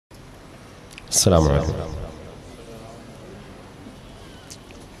السلام عليكم.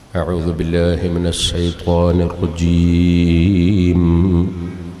 أعوذ بالله من الشيطان الرجيم.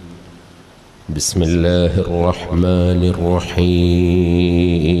 بسم الله الرحمن الرحيم.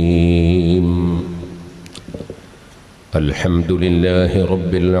 الحمد لله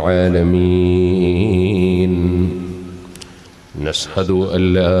رب العالمين. نشهد أن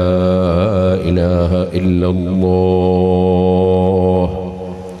لا إله إلا الله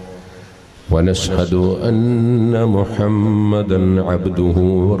ونشهد أن محمدًا عبده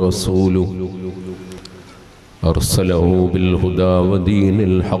ورسوله أرسله بالهدى ودين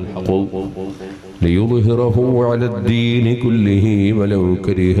الحق ليظهره على الدين كله ولو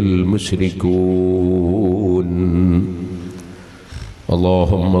كره المشركون.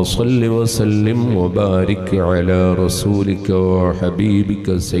 اللهم صل وسلم وبارك على رسولك وحبيبك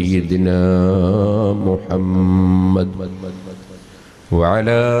سيدنا محمد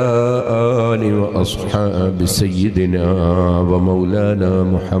وعلى آل وأصحاب سيدنا ومولانا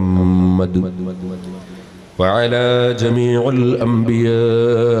محمد وعلى جميع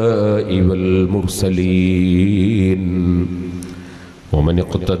الأنبياء والمرسلين ومن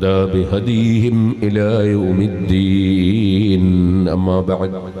اقتدى بهديهم إلى يوم الدين. أما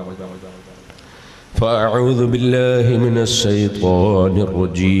بعد، فأعوذ بالله من الشيطان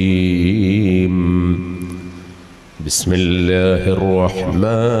الرجيم. بسم الله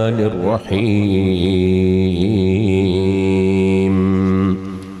الرحمن الرحيم.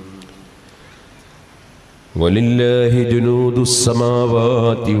 ولله جنود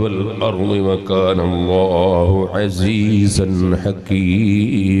السماوات والأرض وكان الله عزيزا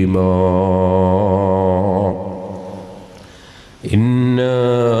حكيما. إنا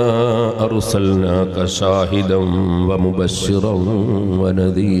أرسلناك شاهدا ومبشرا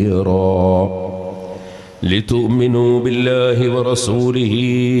ونذيرا لتؤمنوا بالله ورسوله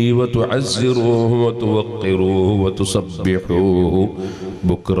وتعزروه وتوقروه وتسبحوه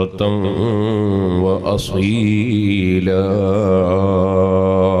بكرة وأصيلا.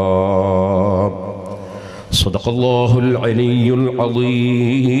 صدق الله العلي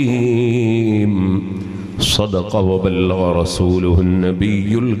العظيم. صدق وبلغ رسوله النبي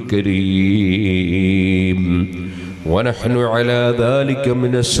الكريم. ونحن على ذلك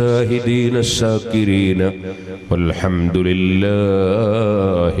من الشاهدين الشاكرين والحمد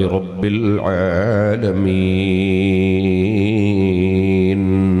لله رب العالمين.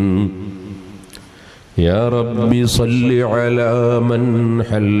 يا رب صل على من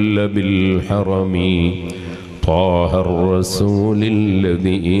حل بالحرم طه الرسول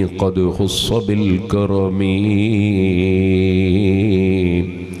الذي قد خص بالكرم.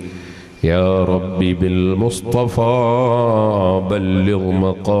 يا رب بالمصطفى بلغ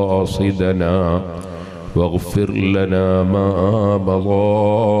مقاصدنا واغفر لنا ما مضى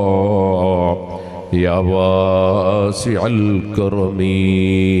يا واسع الكرم.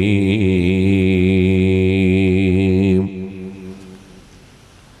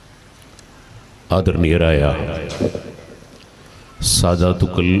 ആദരണീയരായ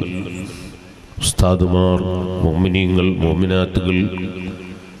സാദാത്തുക്കൾ, ഉസ്താദുമാർ, മുഅ്മിനീങ്ങൾ, മുഅ്മിനാത്തുകൾ,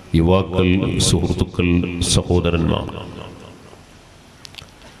 യുവാക്കൾ, സുഹൃത്തുക്കൾ, സഹോദരന്മാർ,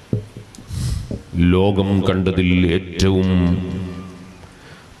 ലോകം കണ്ടതിൽ ഏറ്റവും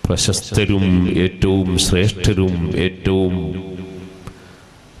പ്രശസ്തരും ഏറ്റവും ശ്രേഷ്ഠരും ഏറ്റവും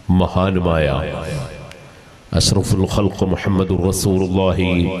മഹാനുമായ അഷ്റഫുൽ ഖൽഖ് മുഹമ്മദുർ റസൂലുള്ളാഹി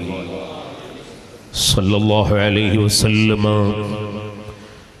സ്വല്ലല്ലാഹു അലൈഹി വസല്ലമ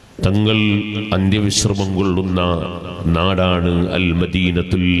തങ്ങൾ അന്ത്യവിശ്രമം കൊള്ളുന്ന നാടാണ് അൽ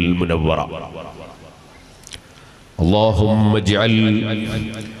മദീനത്തുൽ മുനവ്വറ. അല്ലാഹുമ്മ ഇജ്അൽ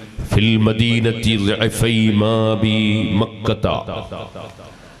ഫിൽ മദീനതി ളഅഫൈ മാ ബി മക്കത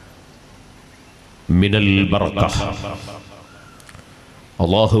മിനൽ ബറക.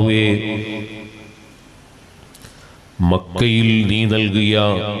 അല്ലാഹുവേ, മക്കയിൽ നീ നൽകിയ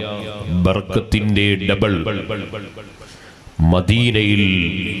ബർക്കത്തിന്റെ ഡബിൾ മദീനയിൽ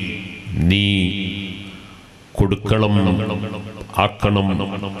നീ കൊടുക്കണം, ആക്കണം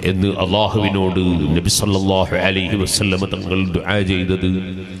എന്ന് അല്ലാഹുവിനോട് നബി സല്ലല്ലാഹു അലൈഹി വസല്ലം തങ്ങൾ ദുആ ചെയ്തത്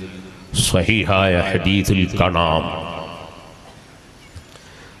സ്വഹീഹായ ഹദീസിൽ കാണാം.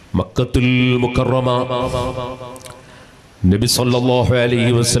 മക്കത്തുൽ മുകറമ നബി സല്ലല്ലാഹു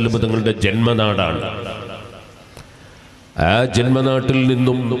അലൈഹി വസല്ലം തങ്ങളുടെ ജന്മനാടാണ്. ആ ജന്മനാട്ടിൽ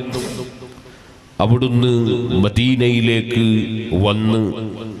നിന്നും അവിടുന്ന് മദീനയിലേക്ക് വന്ന്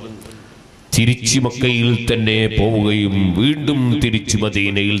തിരിച്ച് മക്കയിൽ തന്നെ പോവുകയും വീണ്ടും തിരിച്ച്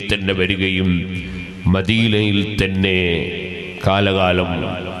മദീനയിൽ തന്നെ വരികയും മദീനയിൽ തന്നെ കാലകാലം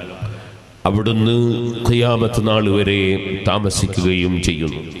അവിടുന്ന് ഖിയാമത്ത് നാൾ വരെ താമസിക്കുകയും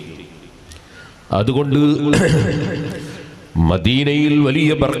ചെയ്യുന്നു. അതുകൊണ്ട് മദീനയിൽ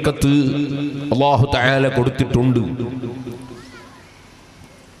വലിയ ബർക്കത്ത് അല്ലാഹു തആല കൊടുത്തിട്ടുണ്ട്.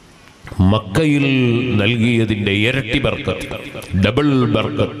 മക്കയിൽ നൽകിയതിന്റെ ഇരട്ടി ബർക്കത്ത്, ഡബിൾ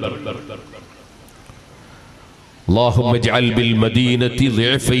ബർക്കത്ത്. അല്ലാഹുമ്മ ജഅൽ ബിൽ മദീനതി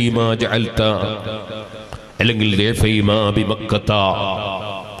ളിഅഫൈ മാ ജഅൽത അല്ലെങ്കിൽ ളിഅഫൈ മാ ബിമക്കത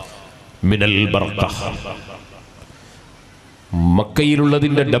മിനൽ ബർക്ക.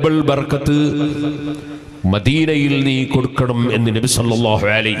 മക്കയിലുള്ളതിന്റെ ഡബിൾ ബർക്കത്ത് മദീനയിൽ നീ കൊടുക്കണം എന്ന് നബി സല്ലല്ലാഹു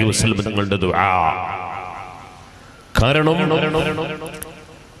അലൈഹി വസല്ലം തങ്ങളുടെ ദുആ. കാരണം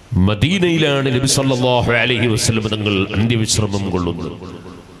മദീനയിലാണ് നബി സല്ലല്ലാഹു അലൈഹി വസല്ലം തങ്ങൾ അന്ത്യവിശ്രമം കൊള്ളുന്നത്.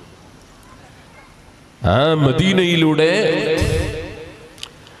 ആ മദീനയിലൂടെ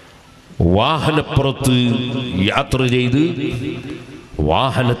വാഹനപ്പുറത്ത് യാത്ര ചെയ്ത്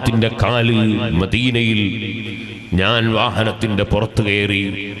വാഹനത്തിന്റെ കാല് മദീനയിൽ ഞാൻ വാഹനത്തിന്റെ പുറത്ത് കയറി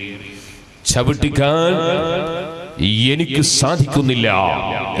ചവിട്ടിക്കാൻ എനിക്ക് സാധിക്കുന്നില്ല,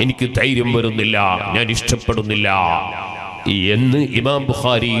 എനിക്ക് ധൈര്യം വരുന്നില്ല, ഞാൻ ഇഷ്ടപ്പെടുന്നില്ല എന്ന് ഇമാം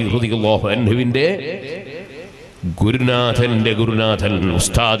ബുഖാരി റളിയല്ലാഹു അൻഹുവിന്റെ ഗുരുനാഥന്റെ ഗുരുനാഥൻ,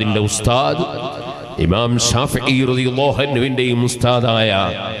 ഉസ്താദിന്റെ ഉസ്താദ് ഇമാം ഷാഫിഈ റളിയല്ലാഹു അൻഹുവിന്റെയും ഉസ്താദായ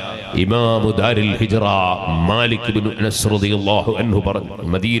ഇമാം ദാരുൽ ഹിജ്റ മാലിക് ഇബ്നു അനസ് റളിയല്ലാഹു അൻഹു പറഞ്ഞു.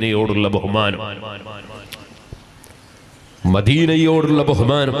 മദീനയോടുള്ള ബഹുമാനം, മദീനയോടുള്ള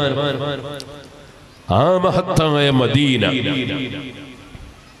ബഹുമാനം, ആ മഹത്തായ മദീന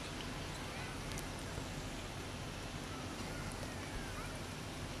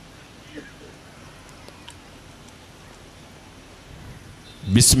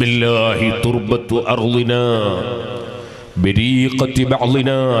ബിസ്മില്ലാഹി തുർബത്തു അർളിനാ ബിരീഖത്തി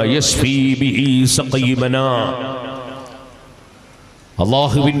ബഅളിനാ യസ്ഫി ബിഹി സഖീമനാ.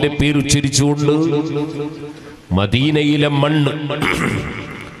 അല്ലാഹുവിന്റെ പേര് ഉച്ചരിച്ചുകൊണ്ട് മദീനയിലെ മണ്ണ്,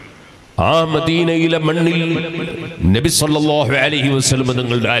 ആ മദീനയിലെ മണ്ണിൽ നബി സല്ലല്ലാഹു അലൈഹി വസല്ലം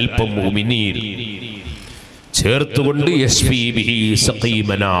തങ്ങളുടെ അല്പം ഉമിനീർ ചേർത്തുകൊണ്ട് യസ്ഫി ബിഹി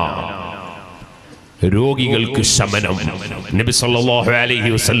സഖീമനാ, രോഗികൾക്ക് ശമനം. നബി സല്ലല്ലാഹു അലൈഹി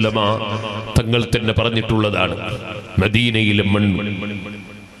വസല്ലമ തങ്ങൾ തന്നെ പറഞ്ഞിട്ടുള്ളതാണ്. മദീനയിലെ മണ്ണ്,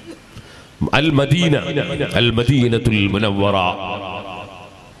 അൽ മദീന, അൽ മദീനത്തുൽ മുനവ്വറ.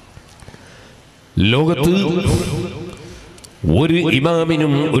 ലോകത്ത് ഒരു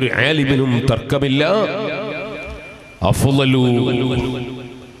ഇമാമിനും ഒരു ആലിമിനും തർക്കമില്ല, അഫ്ളലു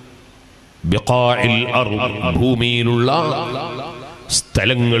ബിഖാഇൽ അർദ്, ഭൂമിയിലുള്ള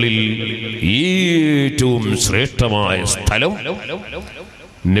സ്ഥലങ്ങളിൽ ഏറ്റവും ശ്രേഷ്ഠമായ സ്ഥലം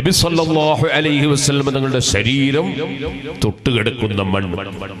നബി സല്ലല്ലാഹു അലൈഹി വസല്ലം തങ്ങളുടെ ശരീരം തൊട്ടുകിടക്കുന്ന മണ്ണ്.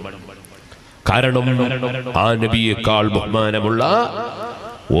 കാരണം ആ നബിയേക്കാൾ ബഹുമാനമുള്ള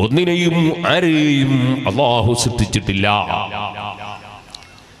ഒന്നിനെയും ആരെയും അല്ലാഹു സൃഷ്ടിച്ചിട്ടില്ല.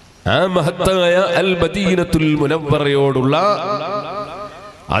 ആ മഹത്തായ അൽ മദീനത്തുൽ മുനവ്വറയോടുള്ള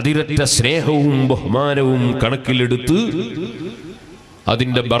അതിരറ്റ സ്നേഹവും ബഹുമാനവും കണക്കിലെടുത്ത്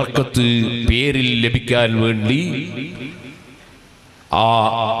അതിന്റെ ബർക്കത്ത് പേരിൽ ലഭിക്കാൻ വേണ്ടി ആ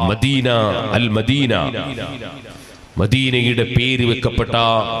മദീന, അൽ മദീന, മദീനയുടെ പേര് വെക്കപ്പെട്ട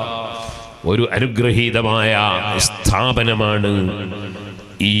ഒരു അനുഗ്രഹീതമായ സ്ഥാപനമാണ്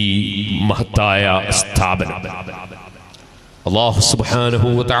ഈ മഹത്തായ സ്ഥാപനം. അല്ലാഹു സുബ്ഹാനഹു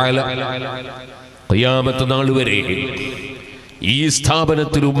വ തആല ഖിയാമത്ത് നാൾ വരെ ഈ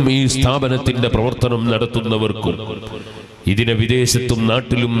സ്ഥാപനത്തിലും ഈ സ്ഥാപനത്തിന്റെ പ്രവർത്തനം നടത്തുന്നവർക്കും ഇതിനെ വിദേശത്തും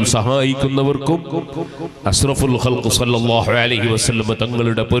നാട്ടിലും സഹായിക്കുന്നവർക്കും അഷ്റഫുൽ ഖൽഖ് സല്ലല്ലാഹു അലൈഹി വസല്ലം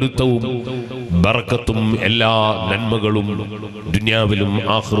തങ്ങളുടെ പൊരുത്തവും ബർക്കത്തും എല്ലാ നന്മകളും ദുനിയാവിലും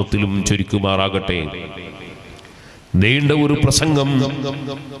ആഖിറത്തിലും ചൊരിക്കുമാറാകട്ടെ. നീണ്ട ഒരു പ്രസംഗം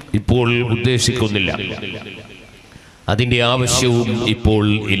ഇപ്പോൾ ഉദ്ദേശിക്കുന്നില്ല, അതിന്റെ ആവശ്യവും ഇപ്പോൾ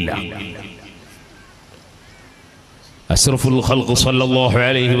ഇല്ല. അഷ്റഫുൽ ഖൽഖ് സല്ലല്ലാഹു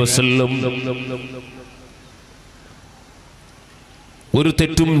അലൈഹി വസല്ലം ഒരു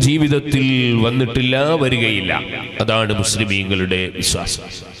തെറ്റും ജീവിതത്തിൽ വന്നിട്ടില്ല, വരികയില്ല. അതാണ് മുസ്ലിമീങ്ങളുടെ വിശ്വാസം,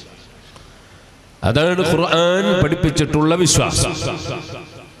 അതാണ് ഖുർആൻ പഠിപ്പിച്ചിട്ടുള്ള വിശ്വാസം.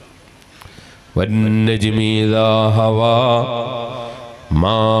 വന്നജ്മി ഇദാ ഹവാ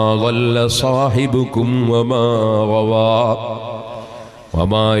മാ ളല്ല സാഹിബുകും വമാ ഗവാ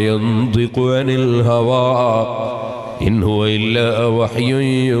വമാ യൻതിഖു അനിൽ ഹവാ ഇൻ ഹുവ ഇല്ലാ വഹ്യുൻ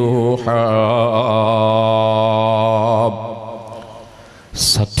യൂഹാ.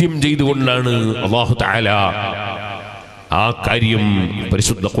 സത്യം ചെയ്തുകൊണ്ടാണ് അല്ലാഹു തആല ആ കാര്യം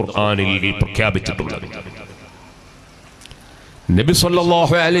പരിശുദ്ധ ഖുർആനിൽ പ്രഖ്യാപിച്ചിട്ടുള്ളത്. നബി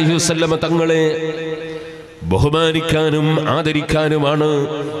സല്ലല്ലാഹു അലൈഹി വസല്ലം തങ്ങളെ ബഹുമാനിക്കാനും ആദരിക്കാനുമാണ്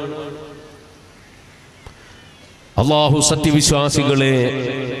അല്ലാഹു സത്യവിശ്വാസികളെ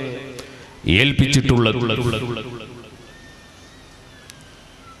ഏൽപ്പിച്ചിട്ടുള്ളത്.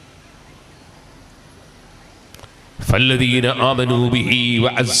 فالذين آمنوا به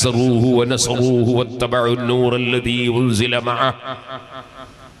وعزروه ونصروه واتبعوا النور الذي أنزل معه.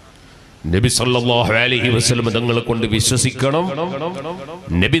 നബി സല്ലല്ലാഹു അലൈഹി വസല്ലം തങ്ങളെ കൊണ്ട് വിശ്വസിക്കണം,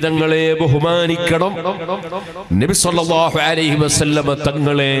 നബി തങ്ങളെ ബഹുമാനിക്കണം, നബി സല്ലല്ലാഹു അലൈഹി വസല്ലം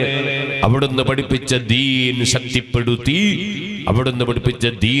തങ്ങളെ അവിടുന്ന് പഠിപ്പിച്ച ദീൻ ശക്തിപ്പെടുത്തി അവിടുന്ന് പഠിപ്പിച്ച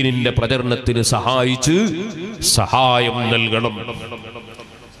ദീനിന്റെ പ്രചരണത്തിന് സഹായിച്ച് സഹായം നൽകണം.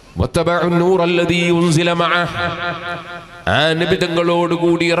 ആ നബി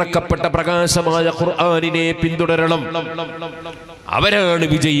തങ്ങളോടുകൂടി ഇറക്കപ്പെട്ട പ്രകാശമായ ഖുർആനിനെ പിന്തുടരണം. അവരാണ്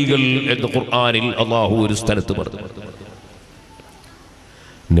വിജയികൾ എന്ന് ഖുർആനിൽ അല്ലാഹു ഒരു സ്ഥലത്ത് പറഞ്ഞു.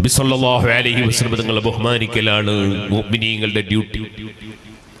 നബി സല്ലല്ലാഹു അലൈഹി വസല്ലം തങ്ങളെ ബഹുമാനിക്കലാണ് മുഅ്മിനീങ്ങളുടെ ഡ്യൂട്ടി.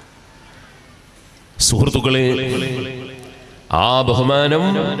 സുഹൃത്തുക്കളെ, ആ ബഹുമാനം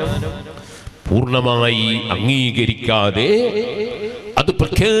പൂർണ്ണമായി അംഗീകരിക്കാതെ, അത്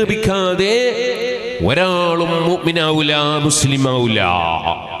പ്രഖ്യാപിക്കാതെ ഒരാളും മുഅ്മിനാവില്ല, മുസ്ലിമാവില്ല.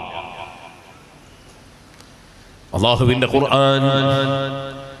 അല്ലാഹുവിന്റെ ഖുർആൻ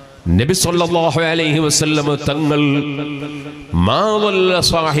നബി സല്ലല്ലാഹു അലൈഹി വസല്ലം തങ്ങൾ മാ വല്ല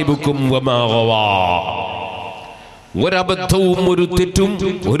സാഹിബുക്കും വമാ ഗവാ, ഒരബദ്ധവും ഒരു തെറ്റും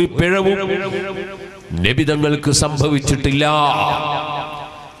ഒരു പിഴവും നബി തങ്ങൾക്ക് സംഭവിച്ചിട്ടില്ല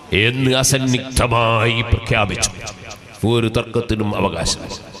എന്ന് അസന്നിഗ്ധമായി പ്രഖ്യാപിച്ചു. ഒരു തർക്കത്തിനും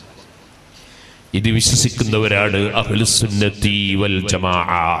അവകാശമില്ല. ഇത് വിശ്വസിക്കുന്നവരാണ് അഹ്ലുസുന്നത്തി വൽ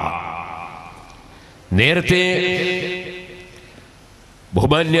ജമാഅ. നേരത്തെ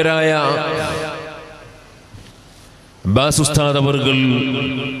ബഹുമാന്യരായ അബ്ബാസ് ഉസ്താദ് അവർകൾ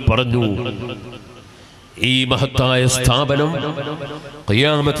പറഞ്ഞു, ഈ മഹത്തായ സ്ഥാപനം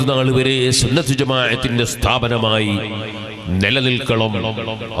ഖിയാമത്ത് നാൾ വരെ സുന്നത്ത് ജമാഅത്തിന്റെ സ്ഥാപനമായി നിലനിൽക്കണം.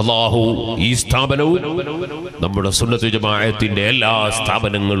 അല്ലാഹു ഈ സ്ഥാപനവും നമ്മുടെ സുന്നത്ത് ജമാഅത്തിന്റെ എല്ലാ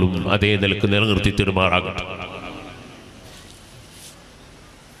സ്ഥാപനങ്ങളും അതേ നിലക്ക് നിലനിർത്തി തരുമാറാകട്ടെ.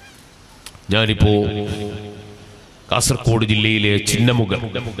 ഞാനിപ്പോ കാസർഗോഡ് ജില്ലയിലെ ചിന്നമുഖം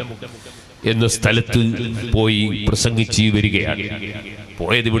എന്ന സ്ഥലത്ത് പോയി പ്രസംഗിച്ച് വരികയാണ്.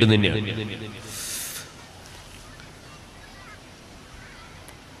 പോയത് ഇവിടെ തന്നെയാണ്.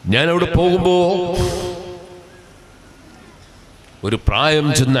 ഞാൻ അവിടെ പോകുമ്പോ ഒരു പ്രായം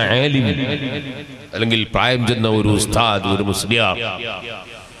ചെന്ന ആലിം, അല്ലെങ്കിൽ പ്രായം ചെന്ന ഒരു ഉസ്താദ്, ഒരു മുസ്ലിയാർ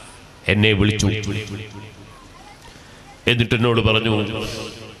എന്നെ വിളിച്ചു. എന്നിട്ട് എന്നോട് പറഞ്ഞു,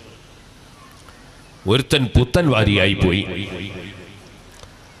 ഒരുത്തൻ പുത്തൻവാദിയായി പോയി,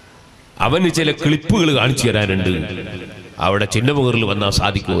 അവന് ചില ക്ലിപ്പുകൾ കാണിച്ചു തരാനുണ്ട്, അവിടെ ചിന്നമുഖറിൽ വന്നാൽ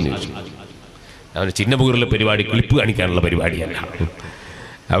സാധിക്കുമോ എന്ന് ചോദിച്ചു. അവന് ചിന്നമുഖറിലെ പരിപാടി ക്ലിപ്പ് കാണിക്കാനുള്ള പരിപാടിയല്ല,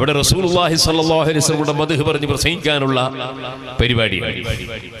 അവിടെ റസൂലുള്ളാഹി സ്വല്ലല്ലാഹു അലൈഹി വസല്ലം മദ്ഹ് പറഞ്ഞ് പ്രസംഗിക്കാനുള്ള പരിപാടിയാണ്.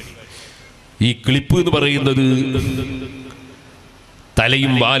 ഈ ക്ലിപ്പ് എന്ന് പറയുന്നത്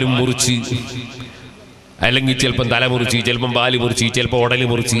തലയും വാലും മുറിച്ച്, അല്ലെങ്കിൽ ചിലപ്പം തല മുറിച്ച്, ചിലപ്പം വാല് മുറിച്ച്, ചിലപ്പോൾ ഉടല്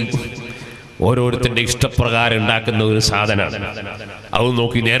മുറിച്ച്, ഓരോരുത്തരുടെ ഇഷ്ടപ്രകാരം ഉണ്ടാക്കുന്ന ഒരു സാധനമാണ്. അത്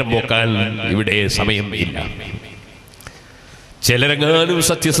നോക്കി നേരം പോക്കാൻ ഇവിടെ സമയം ഇല്ല. ചിലരെങ്ങാനും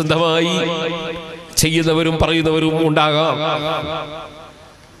സത്യസന്ധമായി ചെയ്യുന്നവരും പറയുന്നവരും ഉണ്ടാകാം.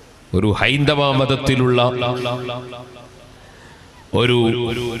 ഒരു ഹൈന്ദവ മതത്തിലുള്ള ഒരു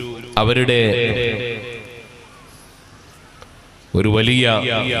അവരുടെ ഒരു വലിയ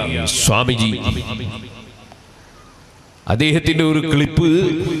സ്വാമിജി, അദ്ദേഹത്തിന്റെ ഒരു ക്ലിപ്പ്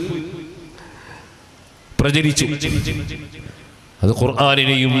പ്രചരിച്ചു. അത്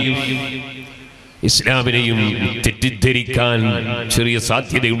ഖുർആനിനെയും ഇസ്ലാമിനെയും തെറ്റിദ്ധരിക്കാൻ ചെറിയ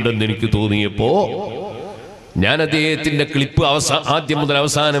സാധ്യതയുണ്ടെന്ന് എനിക്ക് തോന്നിയപ്പോ ഞാൻ അദ്ദേഹത്തിന്റെ ക്ലിപ്പ് ആദ്യം മുതൽ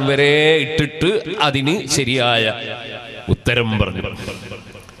അവസാനം വരെ ഇട്ടിട്ട് അതിന് ശരിയായ ഉത്തരം പറഞ്ഞു.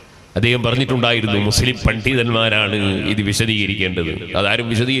 അദ്ദേഹം പറഞ്ഞിട്ടുണ്ടായിരുന്നു, മുസ്ലിം പണ്ഡിതന്മാരാണ് ഇത് വിശദീകരിക്കേണ്ടത്. അതാരും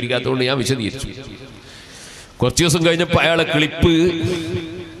വിശദീകരിക്കാത്തതുകൊണ്ട് ഞാൻ വിശദീകരിച്ചു. കുറച്ചു ദിവസം കഴിഞ്ഞപ്പോൾ അയാളെ ക്ലിപ്പ്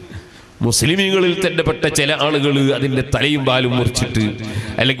മുസ്ലിമീങ്ങളിൽ തന്നെ പെട്ട ചില ആളുകൾ അതിന്റെ തലയും വാലും മുറിച്ചിട്ട്,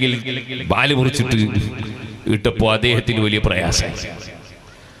 അല്ലെങ്കിൽ വാല് മുറിച്ചിട്ട് ഇട്ടപ്പോൾ അദ്ദേഹത്തിന് വലിയ പ്രയാസം.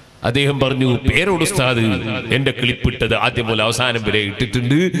 അദ്ദേഹം പറഞ്ഞു, പേരോട് ഉസ്താദ് എന്റെ ക്ലിപ്പ് ഇട്ടത് ആദ്യം മുതൽ അവസാനം വരെ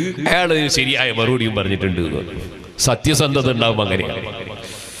ഇട്ടിട്ടുണ്ട്, അയാൾ ശരിയായ മറുപടിയും പറഞ്ഞിട്ടുണ്ട്. സത്യസന്ധത ഉണ്ടാവും. അങ്ങനെയാണ്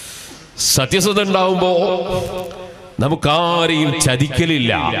സത്യസന്ധത ഉണ്ടാവുമ്പോ നമുക്കാരെയും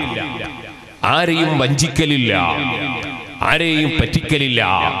ചതിക്കലില്ല, ആരെയും വഞ്ചിക്കലില്ല, ആരെയും പറ്റിക്കലില്ല,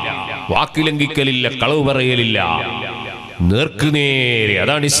 വാക്കിലംഘിക്കലില്ല, കളവ് പറയലില്ല, നേർക്കുനേരെ.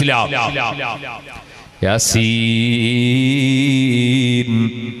 അതാണ് ഇസ്ലാം. യാസീൻ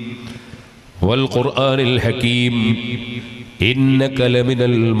വൽ ഖുർആനിൽ ഹകീം إنك لمن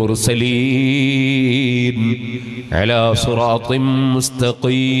المرسلين على صراط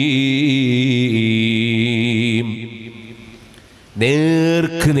مستقيم.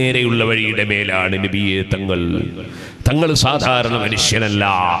 നേർക്ക് നേരെയുള്ള വഴിയുടെ മേലാണ് നബിയെ തങ്ങൾ സാധാരണ മനുഷ്യനല്ല,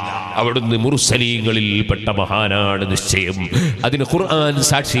 അവിടുന്ന് മുർസലീങ്ങളിൽ പെട്ട മഹാനാണ് നിശ്ചയം. അതിന് ഖുർആൻ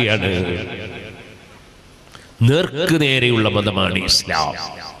സാക്ഷിയാണ്. നേർക്ക് നേരെയുള്ള മതമാണ് ഇസ്ലാം.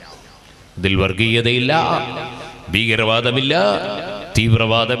 ഇതിൽ വർഗീയതയില്ല, ഭീകരവാദമില്ല,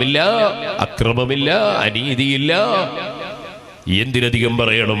 തീവ്രവാദമില്ല, അക്രമമില്ല, അനീതിയില്ല. എന്തിനധികം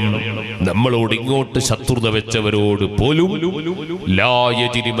പറയണം, നമ്മളോട് ഇങ്ങോട്ട് ശത്രുത വെച്ചവരോട് പോലും ലാ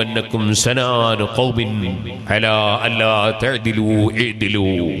യജ്രിമന്നകും ശനാനു ഖൗമിൻ അലാ അല്ലാ തഅദിലു ഇഅ്ദിലു,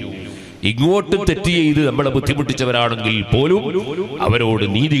 ഇങ്ങോട്ട് തെറ്റ് ചെയ്ത് നമ്മളെ ബുദ്ധിമുട്ടിച്ചവരാണെങ്കിൽ പോലും അവരോട്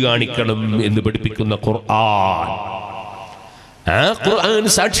നീതി കാണിക്കണം എന്ന് പഠിപ്പിക്കുന്ന ഖുർആൻ. ആ ഖുർആൻ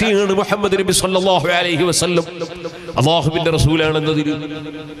സാക്ഷിയാണ് മുഹമ്മദ് നബി സല്ലല്ലാഹു അലൈഹി വസല്ലം അല്ലാഹുവിന്റെ റസൂലാണെന്നതിന്.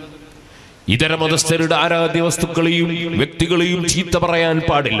 ഇതര മതസ്ഥരുടെ ആരാധ്യ വസ്തുക്കളെയും വ്യക്തികളെയും ചീത്ത പറയാൻ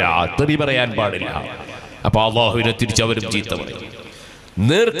പാടില്ല, തെറി പറയാൻ പാടില്ല. അപ്പൊ അല്ലാഹുവിനെ തിരിച്ചവരും ചീത്ത പറയും.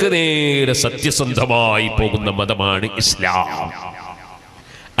 നേർക്ക് നേരെ സത്യസന്ധമായി പോകുന്ന മതമാണ് ഇസ്ലാം.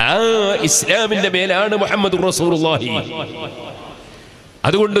 ആ ഇസ്ലാമിന്റെ മേലാണ് മുഹമ്മദ് റസൂലുള്ളാഹി.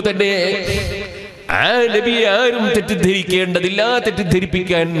 അതുകൊണ്ട് തന്നെ ആ നബിയെ ആരും തെറ്റിദ്ധരിക്കേണ്ടതില്ല,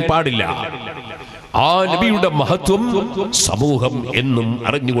 തെറ്റിദ്ധരിപ്പിക്കാൻ പാടില്ല. ആ നബിയുടെ മഹത്വം സമൂഹം എന്നും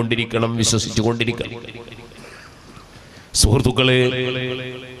അറിഞ്ഞുകൊണ്ടിരിക്കണം, വിശ്വസിച്ചുകൊണ്ടിരിക്കണം. സുഹൃത്തുക്കളെ,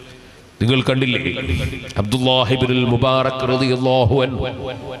 നിങ്ങൾ കണ്ടില്ലേ അബ്ദുല്ലാഹി ഇബ്നുൽ മുബാറക് റളിയല്ലാഹു അൻഹു,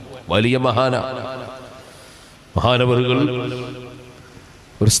 വലിയ മഹാനവറുകൾ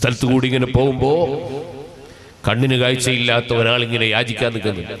ഒരു സ്ഥലത്ത് കൂടി ഇങ്ങനെ പോകുമ്പോ കണ്ണിന് കാഴ്ചയില്ലാത്ത ഒരാളിങ്ങനെ യാചിക്കാൻ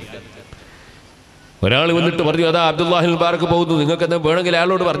നിൽക്കുന്നു. ഒരാൾ വന്നിട്ട് പറഞ്ഞു, അതാ അബ്ദുല്ലാഹി മുബാറക് പോകുന്നു, നിങ്ങൾക്ക് എന്താ വേണമെങ്കിൽ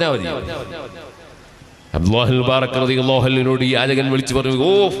അയാളോട് പറഞ്ഞാൽ മതി. അബ്ദുല്ലാഹി മുബാറക് റളിയല്ലാഹു അൻഹുവിനോട് യാചകൻ വിളിച്ചു പറഞ്ഞു, ഓ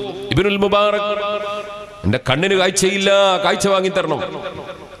ഇബ്നുൽ മുബാറക്, എന്റെ കണ്ണിന് കാഴ്ചയില്ല, കാഴ്ച വാങ്ങി തരണം.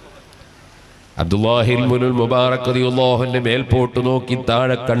 അബ്ദുല്ലാഹി ഇബ്നുൽ മുബാറക് റളിയല്ലാഹു അൻഹു മേൽപോട്ട് നോക്കി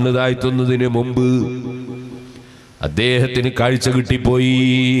താഴെ കണ്ണ് താഴ്ത്തുന്നതിന് മുമ്പ് അദ്ദേഹത്തിന് കാഴ്ച കിട്ടിപ്പോയി.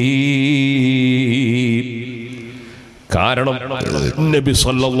 കാരണം നബി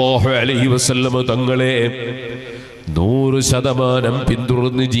സല്ലല്ലാഹു അലൈഹി വസല്ലം തങ്ങളെ 100%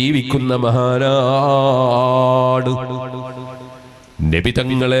 പിന്തുടർന്ന് ജീവിക്കുന്ന മഹാനാണ്. നബി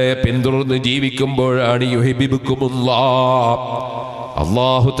തങ്ങളെ പിന്തുടർന്ന് ജീവിക്കുമ്പോഴാണ് യുഹിബ്ബുക്കുമുല്ലാഹ്,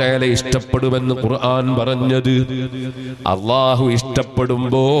 അല്ലാഹു തആല ഇഷ്ടപ്പെടുമെന്ന് ഖുർആൻ പറഞ്ഞത്. അല്ലാഹു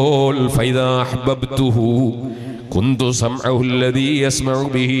ഇഷ്ടപ്പെടുമ്പോൾ ഫൈദാ അഹ്ബബ്തുഹു കുന്തു സമഅഹു അല്ലദീ യസ്മഉ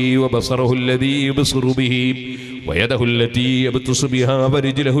ബിഹി വബസറഹു അല്ലദീ യബ്സറു ബിഹി വയദഹു അല്ലതീ യബ്തുസു ബിഹാ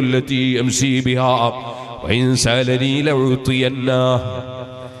വരിജ്ലഹു അല്ലതീ യംശി ബിഹാ വഇൻ സഅലനീ ലഉതിയന്നഹു.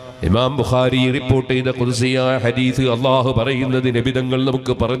 ഇമാം ബുഖാരി റിപ്പോർട്ട് ചെയ്ത ഖുദ്സിയായ ഹദീസ് അല്ലാഹു പറയുന്നത് നബി തങ്ങൾ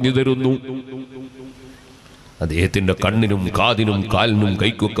നമുക്ക് പറഞ്ഞു തരുന്നു. അദ്ദേഹത്തിന്റെ കണ്ണിനും കാതിനും കാലിനും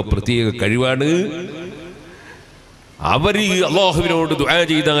കൈക്കൊക്കെ പ്രത്യേക കഴിവാണ്. അവര് അല്ലാഹുവിനോട് ദുആ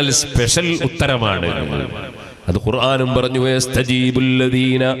ചെയ്താൽ സ്പെഷ്യൽ ഉത്തരമാണ്. അത് ഖുർആനും പറഞ്ഞു,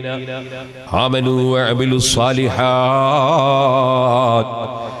 യസ്തജീബുല്ലദീന ആമനൂ വഅമിലുസ് സാലിഹാത്ത്,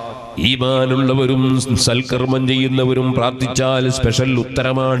 ഈമാനുള്ളവരും സൽക്കർമ്മം ചെയ്യുന്നവരും പ്രാർത്ഥിച്ചാൽ സ്പെഷ്യൽ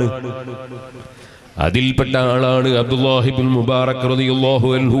ഉത്തരമാണ്. അതിൽപ്പെട്ട ആളാണ് അബ്ദുല്ലാഹി ഇബ്നുൽ മുബാറക് റളിയല്ലാഹു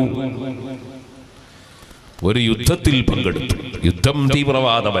അൻഹു. ഒരു യുദ്ധത്തിൽ പങ്കെടുത്തു. യുദ്ധം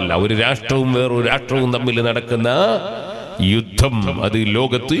തീവ്രവാദമല്ല, ഒരു രാഷ്ട്രവും വേറൊരു രാഷ്ട്രവും തമ്മിൽ നടക്കുന്ന യുദ്ധം. അത്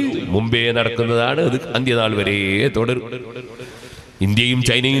ലോകത്ത് മുമ്പേ നടക്കുന്നതാണ്. അത് അന്ത്യനാൾ വരെ തുടരും. ഇന്ത്യയും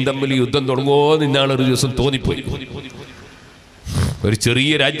ചൈനയും തമ്മിൽ യുദ്ധം തുടങ്ങുമോ നിന്നാളൊരു ദിവസം തോന്നിപ്പോയി. ഒരു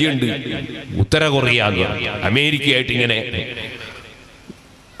ചെറിയ രാജ്യമുണ്ട് ഉത്തര കൊറിയ, അമേരിക്കയായിട്ട് ഇങ്ങനെ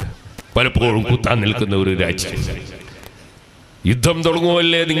പലപ്പോഴും കുത്താൻ നിൽക്കുന്ന ഒരു രാജ്യം. യുദ്ധം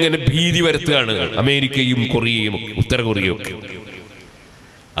തുടങ്ങുമല്ലേ എന്നിങ്ങനെ ഭീതി വരുത്തുകയാണ് അമേരിക്കയും കൊറിയയും ഉത്തര കൊറിയയും ഒക്കെ.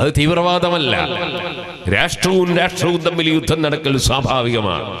 അത് തീവ്രവാദമല്ല. രാഷ്ട്രവും തമ്മിൽ യുദ്ധം നടക്കൽ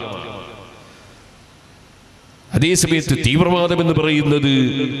സ്വാഭാവികമാണ്. അതേസമയത്ത് തീവ്രവാദം എന്ന് പറയുന്നത്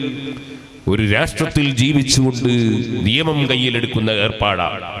ഒരു രാഷ്ട്രത്തിൽ ജീവിച്ചുകൊണ്ട് നിയമം കയ്യിലെടുക്കുന്ന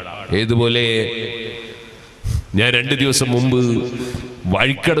ഏർപ്പാടാണ്. ഏതുപോലെ ഞാൻ 2 ദിവസം മുമ്പ്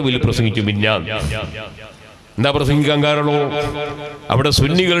വഴിക്കടവിൽ പ്രസംഗിക്കും. എന്താ പ്രസംഗിക്കാൻ കാരണം? അവിടെ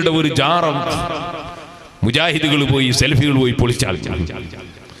സുന്നികളുടെ ഒരു ജാറം മുജാഹിദുകൾ പോയി സെൽഫികൾ പോയി പൊളിച്ചാൽ,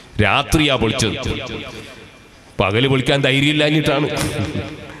 രാത്രിയാ പൊളിച്ചത്. പകല് പൊളിക്കാൻ ധൈര്യമില്ലാഞ്ഞിട്ടാണ്.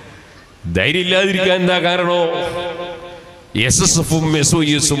 ധൈര്യമില്ലാതിരിക്കാൻ എന്താ കാരണോ? SSFും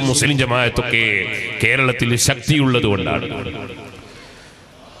SOEസും മുസ്ലിം ജമാഅത്തൊക്കെ കേരളത്തിൽ ശക്തിയുള്ളത് കൊണ്ടാണ്.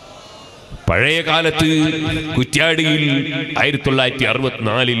 പഴയ കാലത്ത് കുറ്റ്യാടിയിൽ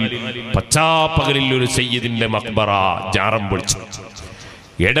 1964 പച്ചാപ്പകലിൽ ഒരു സയ്യിദിന്റെ മഖ്ബറ ജാറം പൊളിച്ചു.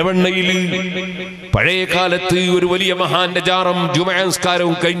 എടവണ്ണയിൽ പഴയ കാലത്ത് ഒരു വലിയ മഹാന്റെ ജാറം ജുമുഅ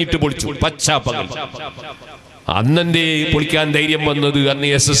നിസ്കാരവും കഴിഞ്ഞിട്ട് പൊളിച്ചു, പച്ചാപ്പകൽ. അന്നെ പൊളിക്കാൻ ധൈര്യം വന്നത് അന്ന്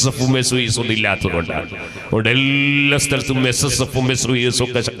SSFും SYS ഒന്നും ഇല്ലാത്തതുകൊണ്ടാണ്. അതുകൊണ്ട് എല്ലാ സ്ഥലത്തും SSFും SYS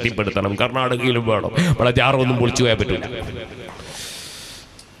ഒക്കെ ശക്തിപ്പെടുത്തണം. കർണാടകയിലും വേണം. നമ്മളെ ജാറൊന്നും പൊളിച്ചു പോയാൻ പറ്റില്ല.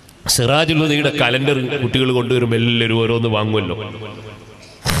 സിറാജുൽ ഹുദയുടെ കലണ്ടർ കുട്ടികൾ കൊണ്ടുവരും, എല്ലാവരും ഓരോന്ന് വാങ്ങുമല്ലോ.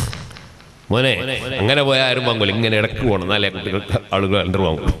 മോനെ അങ്ങനെ പോയാൽ ആരും വാങ്ങുമല്ലോ, ഇങ്ങനെ ഇടയ്ക്ക് പോകണം, എന്നാലേ കുട്ടികൾക്ക് ആളുകൾ കലണ്ടർ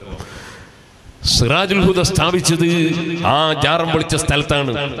വാങ്ങും. സിറാജുൽ ഹുദ സ്ഥാപിച്ചത് ആ ജാറം പൊളിച്ച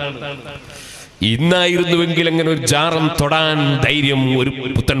സ്ഥലത്താണ്. ഇന്നായിരുന്നുവെങ്കിൽ അങ്ങനെ ഒരു ജാറം തൊടാൻ ധൈര്യം ഒരു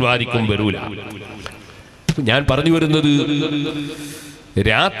പുത്തൻവാദിക്കും വരൂല. ഞാൻ പറഞ്ഞു വരുന്നത്,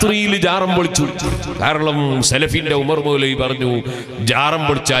 രാത്രിയിൽ ജാറം പൊളിച്ചു. കാരണം സലഫിന്റെ ഉമർ മൗലവി പറഞ്ഞു, ജാറം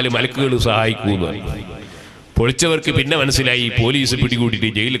പൊളിച്ചാൽ മലക്കുകൾ സഹായിക്കൂന്ന്. പൊളിച്ചവർക്ക് പിന്നെ മനസ്സിലായി പോലീസ് പിടികൂടിയിട്ട്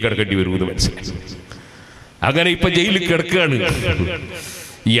ജയിലിൽ കിടക്കേണ്ടി വരുമെന്ന് മനസ്സിലായി. അങ്ങനെ ഇപ്പൊ ജയിലിൽ കിടക്കുകയാണ്.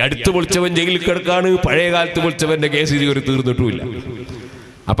 ഈ അടുത്ത് പൊളിച്ചവൻ ജയിലിൽ കിടക്കാണ്, പഴയ കാലത്ത് പൊളിച്ചവന്റെ കേസ് ഇതുവരെ തീർന്നിട്ടുമില്ല.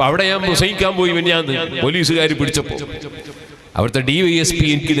 അപ്പൊ അവിടെ ഞാൻ പ്രസംഗിക്കാൻ പോയി. ഞാൻ പോലീസുകാർ പിടിച്ചപ്പോ അവിടുത്തെ DYSP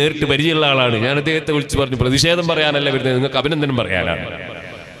എനിക്ക് നേരിട്ട് പരിചയമുള്ള ആളാണ്. ഞാൻ അദ്ദേഹത്തെ വിളിച്ച് പറഞ്ഞു, പ്രതിഷേധം പറയാനല്ല വരുന്നത്, നിങ്ങൾക്ക് അഭിനന്ദനം പറയാനാണ്.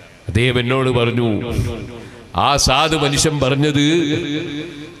 അദ്ദേഹം എന്നോട് പറഞ്ഞു, ആ സാധു മനുഷ്യൻ പറഞ്ഞത്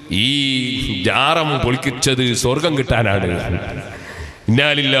ഈ ജാറം പൊളിക്കിച്ചത് സ്വർഗം കിട്ടാനാണ്.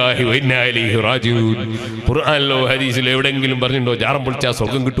 ഇന്നാലില്ലാഹി വ ഇന്നാ ഇലൈഹി റാജിഊൻ. ഖുർആനിലോ ഹദീസിലോ എവിടെയെങ്കിലും പറഞ്ഞിട്ടുണ്ടോ ജാറം പൊളിച്ചാൽ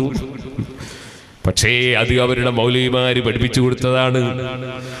സ്വർഗം കിട്ടൂ? പക്ഷേ അത് അവരുടെ മൗലവിമാര് പഠിപ്പിച്ചു കൊടുത്തതാണ്.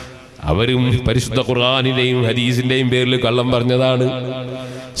 അവരും പരിശുദ്ധ ഖുർആനിന്റെയും ഹദീസിന്റെയും പേരിൽ കള്ളം പറഞ്ഞതാണ്.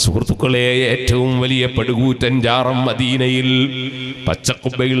 സുഹൃത്തുക്കളെ, ഏറ്റവും വലിയ പടുകൂറ്റൻ ജാറം മദീനയിൽ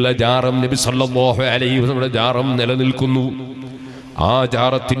പച്ചക്കുബ്ബയുള്ള ജാറം നബി സല്ലല്ലാഹു അലൈഹി വസല്ലം ജാറം നിലനിൽക്കുന്നു. ആ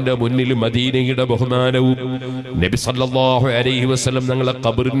ജാറത്തിന്റെ മുന്നിൽ മദീനയുടെ ബഹുമാനവും നബി സല്ലല്ലാഹു അലൈഹി വസല്ലം ഞങ്ങളെ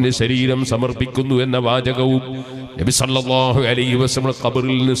ഖബറിന് ശരീരം സമർപ്പിക്കുന്നു എന്ന വാചകവും, നബി സല്ലല്ലാഹു അലൈഹി വസല്ലം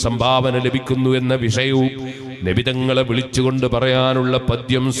ഖബറിൽ നിന്ന് സംഭാവന ലഭിക്കുന്നു എന്ന വിഷയവും നബി തങ്ങളെ വിളിച്ചുകൊണ്ട് പറയാനുള്ള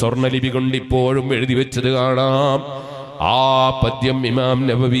പദ്യം സ്വർണ്ണലിപി കൊണ്ട് ഇപ്പോഴും എഴുതി വെച്ചത് കാണാം. ആ പദ്യം ഇമാം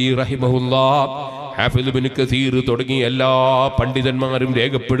നവവി റഹിമഹുല്ലാഹ്, ഹാഫിദ് ഇബ്നു കസീർ തുടങ്ങിയ എല്ലാ പണ്ഡിതന്മാരും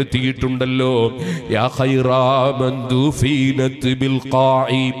രേഖപ്പെടുത്തിയിട്ടുണ്ടല്ലോ. യാ ഖൈറാ മൻ ദുഫീനത് ബിൽ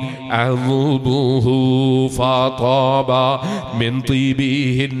ഖാഇ അദുബുഹു ഫാതാബ മിൻ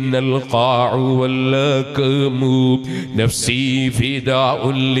തീബിഹിന്നൽ ഖാഉ വല്ലകമു നഫ്സി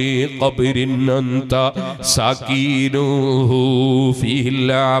ഫിദാഉൻ ലി ഖബ്രിൻ അൻത സാകിനുഹു ഫീഹിൽ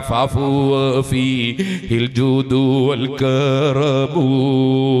അഫാഫു വഫീഹിൽ ജൂദു വൽ കറമു.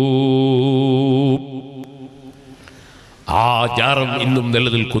 ആ ജാറം ഇന്നും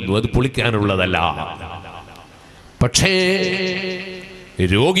നിലനിൽക്കുന്നു. അത് പൊളിക്കാനുള്ളതല്ല. പക്ഷേ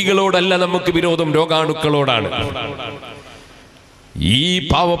രോഗികളോടല്ല നമുക്ക് വിരോധം, രോഗാണുക്കളോടാണ്. ഈ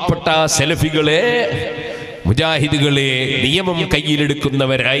പാവപ്പെട്ട സലഫികളെ, മുജാഹിദുകളെ നിയമം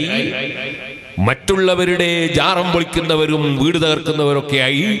കയ്യിലെടുക്കുന്നവരായി, മറ്റുള്ളവരുടെ ജാറം പൊളിക്കുന്നവരും വീട്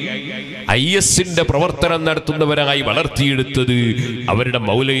തകർക്കുന്നവരൊക്കെയായി ISന്റെ പ്രവർത്തനം നടത്തുന്നവരായി വളർത്തിയെടുത്തത് അവരുടെ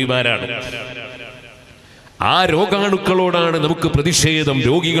മൗലവിമാരാണ്. ആ രോഗാണുക്കളോടാണ് നമുക്ക് പ്രതിഷേധം,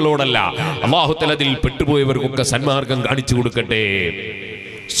 രോഗികളോടല്ല. അല്ലാഹു തആല അതിൽ പെട്ടുപോയവർക്കൊക്കെ സന്മാർഗം കാണിച്ചു കൊടുക്കട്ടെ.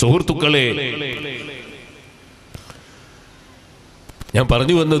 സുഹൃത്തുക്കളെ, ഞാൻ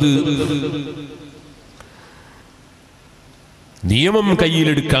പറഞ്ഞു വന്നത്, നിയമം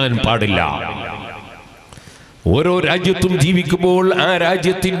കയ്യിലെടുക്കാൻ പാടില്ല. ഓരോ രാജ്യത്തും ജീവിക്കുമ്പോൾ ആ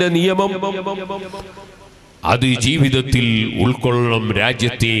രാജ്യത്തിന്റെ നിയമം അത് ജീവിതത്തിൽ ഉൾക്കൊള്ളണം.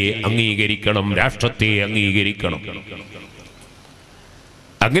 രാജ്യത്തെ അംഗീകരിക്കണം, രാഷ്ട്രത്തെ അംഗീകരിക്കണം.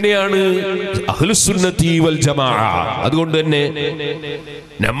 അങ്ങനെയാണ് അഹ്ലുസുന്നത്തി വൽ ജമാഅ. അതുകൊണ്ട് തന്നെ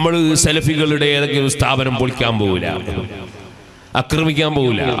നമ്മൾ സലഫികളുടെ ഏതെങ്കിലും സ്ഥാപനം പൊളിക്കാൻ പോവില്ല, ആക്രമിക്കാൻ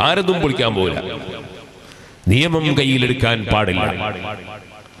പോവില്ല, ആരതും പൊളിക്കാൻ പോവില്ല. നിയമം കയ്യിലെടുക്കാൻ പാടില്ല.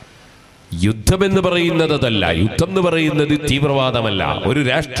 യുദ്ധം എന്ന് പറയുന്നത് അതല്ല. യുദ്ധം എന്ന് പറയുന്നത് തീവ്രവാദമല്ല. ഒരു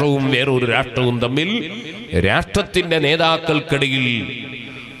രാഷ്ട്രവും വേറൊരു രാഷ്ട്രവും തമ്മിൽ രാഷ്ട്രത്തിന്റെ നേതാക്കൾക്കിടയിൽ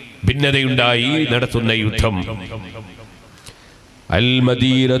ഭിന്നതയുണ്ടായി നടത്തുന്ന യുദ്ധം.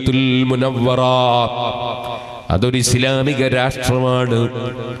 അൽ-മദീനത്തുൽ മുനവ്വറ അതൊരു ഇസ്ലാമിക രാഷ്ട്രമാണ്.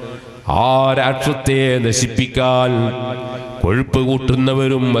 ആ രാഷ്ട്രത്തെ നശിപ്പിക്കാൻ കൊഴുപ്പ്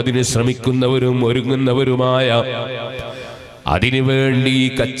കൂട്ടുന്നവരും അതിന് ശ്രമിക്കുന്നവരും ഒരുങ്ങുന്നവരുമായ, അതിനുവേണ്ടി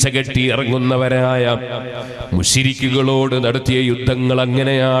കച്ചകെട്ടി ഇറങ്ങുന്നവരായ മുശ്രിക്കുകളോട് നടത്തിയ യുദ്ധങ്ങൾ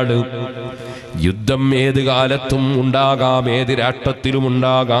അങ്ങനെയാണ്. യുദ്ധം ഏത് കാലത്തും ഉണ്ടാകാം, ഏത് രാഷ്ട്രത്തിലും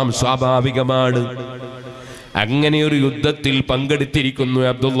ഉണ്ടാകാം, സ്വാഭാവികമാണ്. അങ്ങനെ ഒരു യുദ്ധത്തിൽ പങ്കെടുത്തിരിക്കുന്നു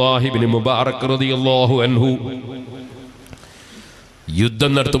അബ്ദുല്ലാഹി ഇബ്നു മുബാറക് റളിയല്ലാഹു അൻഹു.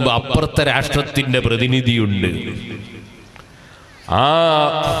 യുദ്ധം നടത്തുമ്പോൾ അപ്പുറത്തെ രാഷ്ട്രത്തിന്റെ പ്രതിനിധിയുണ്ട്. ആ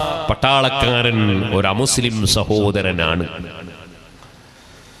പട്ടാളക്കാരൻ ഒരു അമുസ്ലിം സഹോദരനാണ്.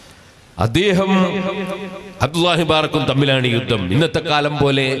 അദ്ദേഹം അബ്ദുല്ലാഹി ബാറക്കും തമ്മിലാണ് യുദ്ധം. ഇന്നത്തെ കാലം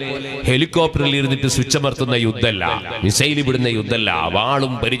പോലെ ഹെലികോപ്റ്ററിൽ ഇരുന്നിട്ട് സ്വിച്ച് അമർത്തുന്ന യുദ്ധമല്ല, മിസൈൽ വിടുന്ന യുദ്ധമല്ല.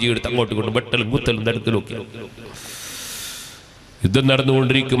 വാളും പരിചയെടുത്ത് അങ്ങോട്ട് കൊണ്ട് വെട്ടലും കുത്തലും തടുക്കലും ഒക്കെ. യുദ്ധം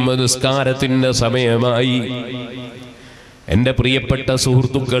നടന്നുകൊണ്ടിരിക്കുമ്പോൾ നിസ്കാരത്തിന്റെ സമയമായി. എന്റെ പ്രിയപ്പെട്ട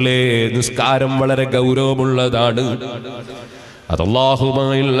സുഹൃത്തുക്കളെ, നിസ്കാരം വളരെ ഗൗരവമുള്ളതാണ്. അത്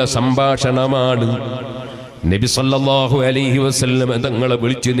അല്ലാഹുവുമായുള്ള സംഭാഷണമാണ്. നബി സല്ലല്ലാഹു അലൈഹി വസല്ലം തങ്ങളെ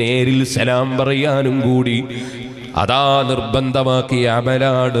വിളിച്ച് നേരിൽ സലാം പറയാനും കൂടി അതാ നിർബന്ധമാക്കിയ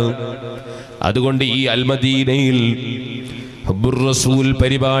അമലാണ്. അതുകൊണ്ട് ഈ അൽമദീനയിൽ ഹുബ്ബുറസൂൽ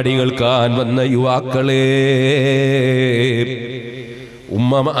പരിപാടി കേൾക്കാൻ വന്ന യുവാക്കളെ,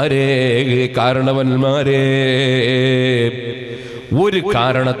 ഉമ്മമാരെ, കാരണവന്മാരെ, ഒരു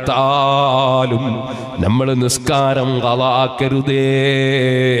കാരണത്താലും നമ്മൾ നിസ്കാരം കളാക്കരുതേ.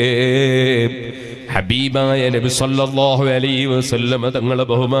 ഹബീബായ നബി സല്ലല്ലാഹു അലൈഹി വസല്ലം തങ്ങളെ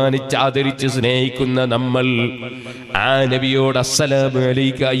ബഹുമാനിച്ച് ആദരിച്ച് സ്നേഹിക്കുന്ന നമ്മൾ ആ നബിയോട് അസ്സലാമു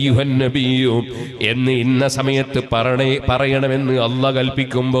അലൈക അയ്യുഹൻ നബിയു എന്ന് ഇന്ന സമയത്ത് പറയണമെന്ന് അല്ലാഹ്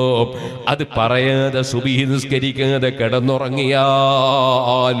കൽപ്പിക്കുമ്പോൾ അത് പറയാതെ സുബ്ഹി നിസ്കരിക്കാതെ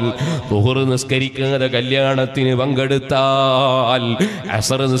കിടന്നുറങ്ങിയാൽ, ദുഹർ നിസ്കരിക്കാതെ കല്യാണത്തിന് പങ്കെടുത്താൽ,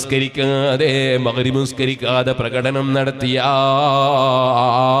 അസർ നിസ്കരിക്കാതെ മഗ്രിബ് നിസ്കരിക്കാതെ പ്രകടനം നടത്തിയാൽ,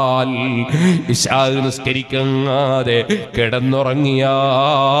 ഇശാ നിസ്കരിക്കാതെ കിടന്നുറങ്ങിയാൽ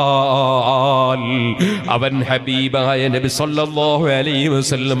അവൻ ഹബീബായ നബി സല്ലല്ലാഹു അലൈഹി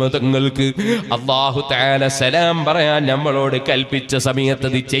വസല്ലം തങ്ങൾക്ക് അല്ലാഹു തആല സലാം പറയാൻ നമ്മളോട് കൽപ്പിച്ച സമയത്ത്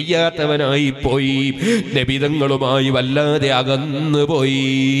അത് ചെയ്യാത്തവനായി പോയി, നബി തങ്ങളുമായി വല്ലാതെ അകന്നു പോയി.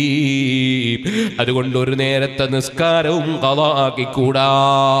 അതുകൊണ്ട് ഒരു നേരത്തെ നിസ്കാരവും ഖളാക്കിക്കൂടാ.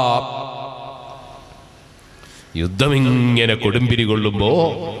 യുദ്ധം ഇങ്ങനെ കൊടുമ്പിരി കൊള്ളുമ്പോ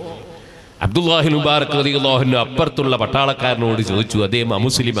അബ്ദുല്ലാഹി മുബാറക് റളിയല്ലാഹു അൻഹു അപ്പുറത്തുള്ള പട്ടാളക്കാരനോട് ചോദിച്ചു, അദ്ദേഹം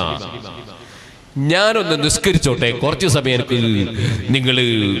അമുസ്ലിമാ, ഞാനൊന്ന് നിസ്കരിച്ചോട്ടെ, കുറച്ച് സമയം എനിക്ക് നിങ്ങൾ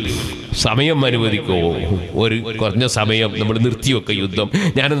സമയം അനുവദിക്കോ? ഒരു കുറഞ്ഞ സമയം നമ്മൾ നിർത്തിവെക്ക യുദ്ധം,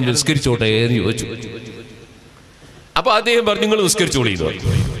 ഞാനൊന്ന് നിസ്കരിച്ചോട്ടെ എന്ന് ചോദിച്ചു. അപ്പൊ അദ്ദേഹം പറഞ്ഞു, നിങ്ങൾ നിസ്കരിച്ചോളി.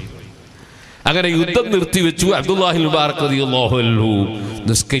 അങ്ങനെ യുദ്ധം നിർത്തിവെച്ചു. അബ്ദുല്ലാഹി മുബാറക് റളിയല്ലാഹു അൻഹു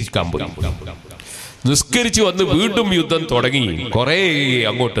നിസ്കരിക്കാൻ പോയി. നിസ്കരിച്ചു വന്ന് വീണ്ടും യുദ്ധം തുടങ്ങി. കുറെ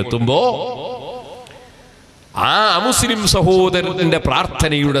അങ്ങോട്ട് എത്തുമ്പോ ആ അമുസ്ലിം സഹോദരന്റെ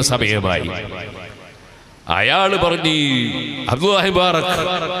പ്രാർത്ഥനയുടെ സമയമായി. അയാള് പറഞ്ഞു, അബ്ദുല്ലാഹി മുബാറക്,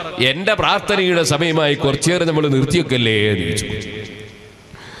 എന്റെ പ്രാർത്ഥനയുടെ സമയമായി, കുറച്ചേരം നമ്മൾ നിർത്തിയൊക്കെയല്ലേ എന്ന് ചോദിച്ചു.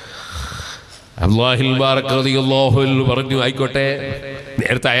 അബ്ദുല്ലാഹി മുബാറക് റളിയല്ലാഹു അൻഹു പറഞ്ഞു, ആയിക്കോട്ടെ,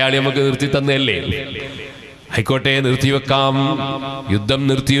 നേരത്തെ അയാൾ നമുക്ക് നിർത്തി തന്നല്ലേ, ആയിക്കോട്ടെ, നിർത്തിവെക്കാം. യുദ്ധം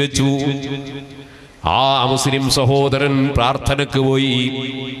നിർത്തിവെച്ചു. ആ മുസ്ലിം സഹോദരൻ പ്രാർത്ഥനക്ക് പോയി.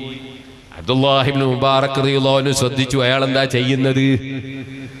 അബ്ദുല്ലാഹി ഇബ്നു മുബാറക് റളിയല്ലാഹു അൻഹു ശ്രദ്ധിച്ചു, അയാൾ എന്താ ചെയ്യുന്നത്?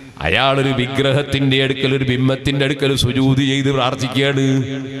 അയാളൊരു വിഗ്രഹത്തിന്റെ അടുക്കൽ, ഒരു ബിംബത്തിന്റെ അടുക്കൽ സുജൂദ് ചെയ്ത് പ്രാർത്ഥിക്കുകയാണ്.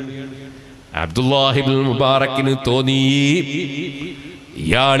 അബ്ദുല്ലാഹി ഇബ്നു മുബാറക്കിന് തോന്നി,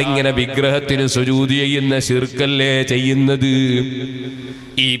 ഇയാളിങ്ങനെ വിഗ്രഹത്തിന് സുജൂദ് ചെയ്യുന്ന ശിർക്കല്ലേ ചെയ്യുന്നത്,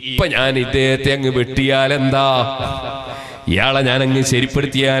 ഇപ്പൊ ഞാൻ ഇദ്ദേഹത്തെ അങ്ങ് വെട്ടിയാലെന്താ, ഇയാളെ ഞാനങ്ങ്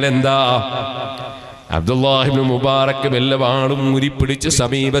ശരിപ്പെടുത്തിയാലെന്താ? അബ്ദുല്ലാഹി ഇബ്നു മുബാറക് മെല്ലെ വാളും മുരിപ്പിടിച്ച്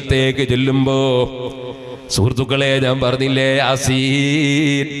സമീപത്തേക്ക് ചെല്ലുമ്പോ, സുഹൃത്തുക്കളെ, ഞാൻ പറഞ്ഞില്ലേ,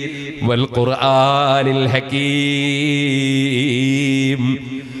 യാസീൻ വൽ ഖുർആനിൽ ഹകീം,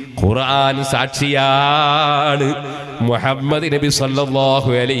 ഖുർആൻ സാക്ഷിയാണ്, മുഹമ്മദ് നബി സല്ലല്ലാഹു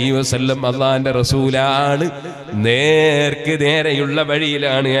അലൈഹി വസല്ലം അല്ലാഹുവിന്റെ റസൂലാണ്, നേർക്ക് നേരെയുള്ള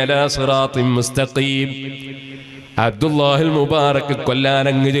വഴിയിലാണ്, അലാ സിറാത്തിൻ മുസ്തഖീം. അബ്ദുല്ലാഹിൽ മുബാറക്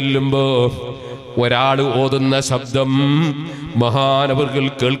കൊല്ലാനങ്ങ് ചെല്ലുമ്പോ ഒരാള് ഓതുന്ന ശബ്ദം മഹാനവർകൾ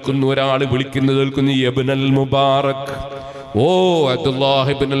കേൾക്കുന്നു, ഒരാൾ വിളിക്കുന്നത് കേൾക്കുന്നു, ഇബ്നുൽ മുബാറക്, ഓ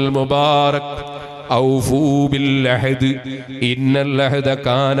അബ്ദുല്ലാഹി ഇബ്നുൽ മുബാറക്, ഔഫൂ ബിൽ അഹദ് ഇന്നൽ അഹദ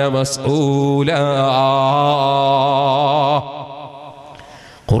കാന മസ്ഊലാ.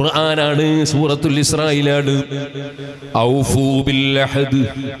 ഖുർആനാണ്, സൂറത്തുൽ ഇസ്രായിലാണ്. ഔഫൂ ബിൽ അഹദ്,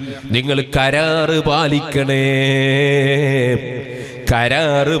 നിങ്ങൾ കരാറ് പാലിക്കണേ,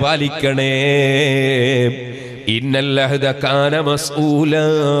 കരാറ് പാലിക്കണേ. ഇന്നൽ അഹദ കാന മസ്ഊലാ,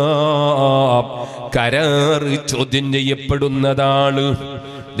 കരാറ് ചോദ്യം ചെയ്യപ്പെടുന്നതാണ്.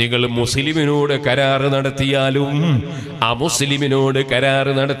 നിങ്ങൾ മുസ്ലിമിനോട് കരാറ് നടത്തിയാലും അമുസ്ലിമിനോട്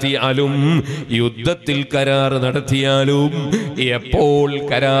കരാറ് നടത്തിയാലും യുദ്ധത്തിൽ കരാറ് നടത്തിയാലും എപ്പോൾ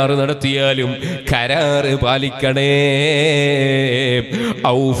കരാറ് നടത്തിയാലും കരാറ് പാലിക്കണേ.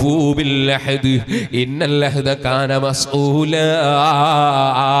 ഔഫൂ ബിൽ അഹദ് ഇന്നൽ അഹദ കാന മസ്ഊലാ.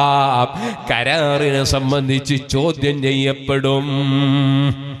 കരാറിനെ സംബന്ധിച്ച് ചോദ്യം ചെയ്യപ്പെടും.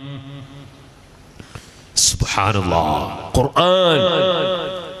 സുബ്ഹാനല്ലാഹ്. ഖുർആൻ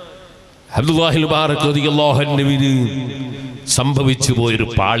അബ്ദുല്ലാഹിൽ മുബാറക് റളിയല്ലാഹു അൻഹുവിന് സംഭവിച്ചു പോയൊരു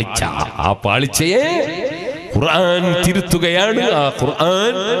പാളിച്ച. ആ പാളിച്ചയെ ഖുർആൻ തിരുത്തുകയാണ്. ആ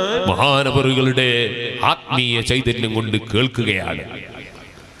ഖുർആൻ മഹാനവറുകളുടെ ആത്മീയ ചൈതന്യം കൊണ്ട് കേൾക്കുകയാണ്.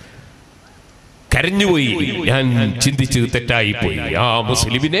 കരഞ്ഞുപോയി. ഞാൻ ചിന്തിച്ചത് തെറ്റായിപ്പോയി. ആ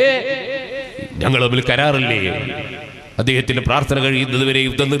മുസ്ലിമിനെ ഞങ്ങൾ തമ്മിൽ കരാറില്ലേ? അദ്ദേഹത്തിന്റെ പ്രാർത്ഥന കഴിയുന്നത് വരെ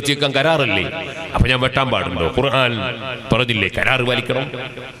യുദ്ധം നിർത്തിയേക്കാൻ കരാറല്ലേ? അപ്പൊ ഞാൻ വെട്ടാൻ പാടുണ്ടോ? ഖുർആൻ പറഞ്ഞില്ലേ കരാറ് പാലിക്കണം?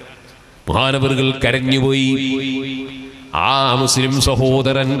 മഹാനവറുകൾ കരഞ്ഞുപോയി. ആ മുസ്ലിം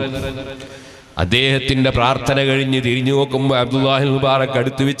സഹോദരൻ അദ്ദേഹത്തിന്റെ പ്രാർത്ഥന കഴിഞ്ഞ് തിരിഞ്ഞു നോക്കുമ്പോൾ അബ്ദുല്ലാഹിൽ മുബാറക്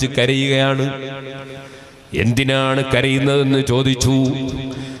അടുത്ത് വെച്ച് കരയുകയാണ്. എന്തിനാണ് കരയുന്നതെന്ന് ചോദിച്ചു.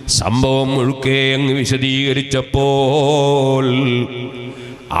 സംഭവം മുഴുക്കെ അങ്ങ് വിശദീകരിച്ചപ്പോൾ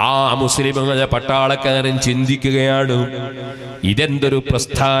ആ മുസ്ലിമായ പട്ടാളക്കാരൻ ചിന്തിക്കുകയാണ്, ഇതെന്തൊരു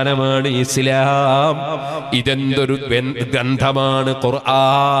പ്രസ്ഥാനമാണ് ഇസ്ലാം, ഇതെന്തൊരു ഗ്രന്ഥമാണ്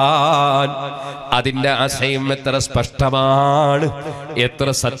ഖുർആൻ. അതിൻ്റെ ആശയം എത്ര സ്പഷ്ടമാണ്, എത്ര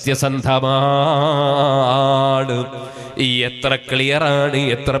സത്യസന്ധമാണ്, എത്ര ക്ലിയറാണ്,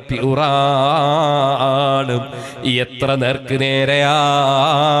 എത്ര പ്യൂറാണ്, എത്ര നേർക്ക് നേരെയാണ്.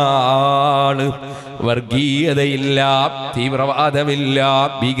 വർഗീയതയില്ല, തീവ്രവാദമില്ല,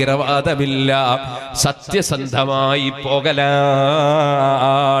 ഭീകരവാദമില്ല, സത്യസന്ധമായി പോകലാണ്.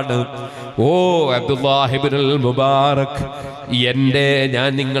 ഓ അബ്ദുല്ലാഹിബ്നുൽ മുബാറക്, ഞാൻ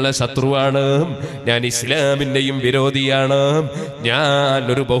നിങ്ങളെ ശത്രുവാണ്, ഞാൻ ഇസ്ലാമിൻ്റെയും വിരോധിയാണ്, ഞാൻ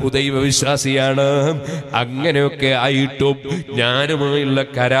ഒരു ബഹുദൈവ വിശ്വാസിയാണ്. അങ്ങനെയൊക്കെ ആയിട്ടും ഞാനുമായുള്ള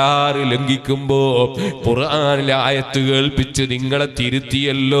കരാറ് ലംഘിക്കുമ്പോ ഖുർആനിലെ ആയത്ത് കേൾപ്പിച്ച് നിങ്ങളെ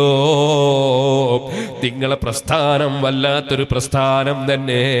തിരുത്തിയല്ലോ. നിങ്ങളെ പ്രസ്ഥാനം വല്ലാത്തൊരു പ്രസ്ഥാനം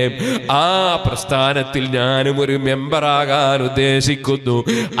തന്നെ. ആ പ്രസ്ഥാനത്തിൽ ഞാനും ഒരു മെമ്പറാകാൻ ഉദ്ദേശിക്കുന്നു.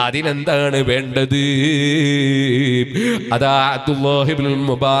 അതിനെന്താണ് വേണ്ടത്? അതാ അബ്ദുല്ലാഹിബ്നുൽ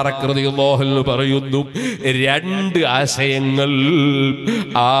മുബാറക് റളിയല്ലാഹു അൻഹു പറയുന്നു, രണ്ട് ആശയങ്ങൾ.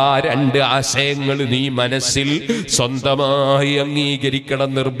 ആ രണ്ട് ആശയങ്ങൾ നീ മനസ്സിൽ സ്വന്തമായി അംഗീകരിക്കണം.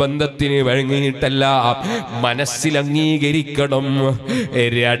 നിർബന്ധത്തിന് വഴങ്ങിയിട്ടല്ല, മനസ്സിൽ അംഗീകരിക്കണം.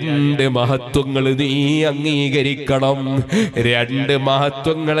 രണ്ട് മഹത്വങ്ങൾ നീ അംഗീകരിക്കണം. രണ്ട്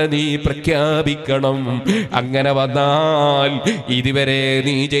മഹത്വങ്ങളെ നീ പ്രഖ്യാപിക്കണം. അങ്ങനെ വന്നാൽ ഇതുവരെ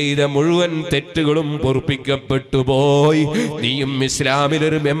നീ ചെയ്ത മുഴുവൻ തെറ്റുകളും പൊറുപ്പിക്കപ്പെട്ടു പോയി. നീയും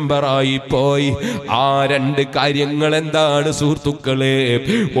ഇസ്ലാമിലൊരു മെമ്പറായി പോയി. ആ രണ്ട് കാര്യങ്ങൾ എന്താണ് സുഹൃത്തുക്കളെ?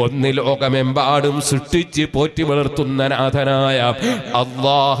 ഒന്ന്, ലോകമെമ്പാടും സൃഷ്ടിച്ച് പോറ്റി വളർത്തുന്ന നാഥനായ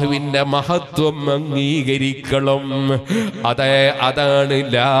അല്ലാഹുവിന്റെ മഹത്വം അംഗീകരിക്കണം. അതാണ്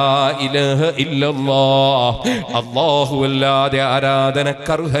ലാ ഇലാഹ ഇല്ലല്ലാഹ്. അല്ലാഹുവല്ലാതെ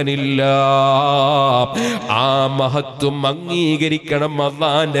ആരാധനക്കർഹനില്ല. ആ മഹത്വം അംഗീകരിക്കണം.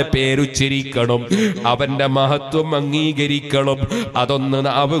 അല്ലാഹുവിന്റെ പേരുച്ചരിക്കണം. അവന്റെ മഹത്വം അംഗീകരിക്കണം. അതൊന്ന്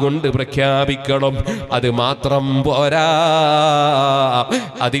നാവ് കൊണ്ട് പ്രഖ്യാപിക്കണം. അത് മാത്രം പോരാ,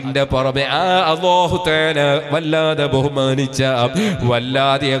 അതിന്റെ പുറമെ ആ അല്ലാഹു തആല വല്ലാതെ ബഹുമാനിച്ച,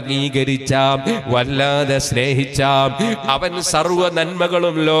 വല്ലാതെ അംഗീകരിച്ച, വല്ലാതെ സ്നേഹിച്ച, അവൻ സർവ്വ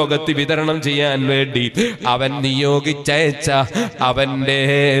നന്മകളും ലോകത്ത് വിതരണം ചെയ്യാൻ വേണ്ടി അവൻ നിയോഗിച്ചയച്ച അവന്റെ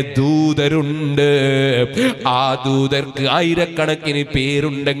ദൂതരുണ്ട്. ആ ദൂതർക്ക് ആയിരക്കണക്കിന്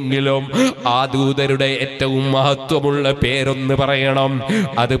പേരുണ്ടെങ്കിലും ആ ദൂതരുടെ ഏറ്റവും മഹത്വമുള്ള പേരൊന്ന് പറയണം.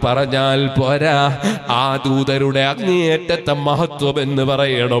 അത് പറഞ്ഞാൽ പോരാ, ആ ദൂതരുടെ അങ്ങേയറ്റത്തെ മഹത്വം എന്ന്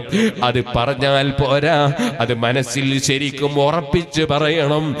പറയണം. അത് പറഞ്ഞാൽ പോരാ, അത് മനസ്സിൽ ശരിക്കും ഉറപ്പിച്ച്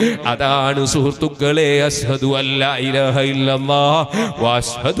പറയണം. അതാണ് സുഹൃത്തുക്കളെ അശ്ഹദു അല്ലാ ഇലാഹ ഇല്ലല്ലാഹ് വ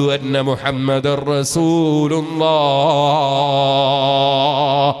അശ്ഹദു അന്ന മുഹമ്മദർ റസൂലുള്ളാഹ്.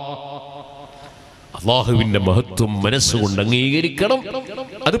 അല്ലാഹുവിന്റെ മഹത്വം മനസ്സുകൊണ്ട് അംഗീകരിക്കണം,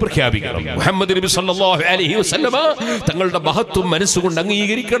 അത് പ്രഖ്യാപിക്കണം. മുഹമ്മദ് നബി സല്ലല്ലാഹു അലൈഹി വസല്ലമ തങ്ങളുടെ മഹത്വം മനസ്സുകൊണ്ട്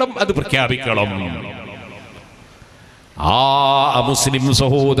അംഗീകരിക്കണം, അത് പ്രഖ്യാപിക്കണം. ആ മുസ്ലിം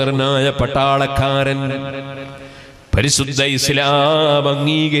സഹോദരനായ പട്ടാളക്കാരൻ പരിശുദ്ധ ഇസ്ലാം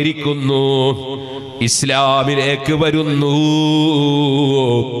അംഗീകരിക്കുന്നു, ഇസ്ലാമിലേക്ക് വരുന്നു.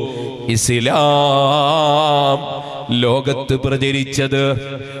 ഇസ്ലാം ലോകത്ത് പ്രചരിച്ചത്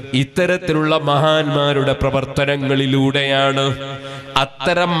ഇത്തരത്തിലുള്ള മഹാന്മാരുടെ പ്രവർത്തനങ്ങളിലൂടെയാണ്.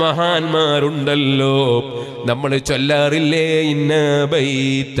 അത്തരം മഹാന്മാരുണ്ടല്ലോ. നമ്മൾ ചൊല്ലാറില്ലേ, ഇന്ന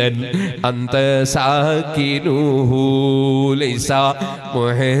ബൈതൻ അന്ത സാകിനുഹു ലൈസ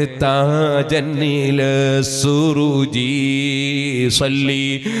മുഹ്താജൻ ഇലാ സുറൂജി സല്ലി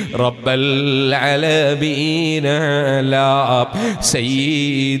റബ്ബൽ അലമീന അലാ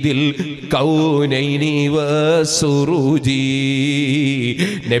സയ്യിദിൽ കൗനൈനി വസുറൂജി.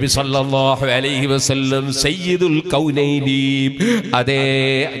 നബി സല്ലല്ലാഹു അലൈഹി വസല്ലം സയ്യിദുൽ കൗനൈനി, അതേ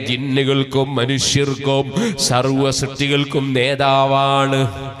ജിന്നുകൾക്കും മനുഷ്യർക്കും സർവ്വ സൃഷ്ടികൾക്കും നേതാവാണ്.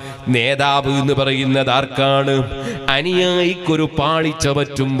 നേതാവ് എന്ന് പറയുന്നത് ആർക്കാണ്? അനുയായിക്കൊരു പാളിച്ച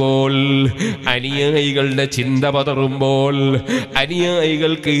പറ്റുമ്പോൾ, അനുയായികളുടെ ചിന്ത പതറുമ്പോൾ,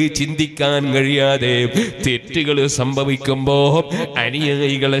 അനുയായികൾക്ക് ചിന്തിക്കാൻ കഴിയാതെ തെറ്റുകൾ സംഭവിക്കുമ്പോൾ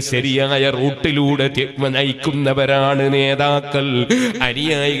അനുയായികളെ ശരിയായ റൂട്ടിലൂടെ നയിക്കുന്നവരാണ് നേതാക്കൾ.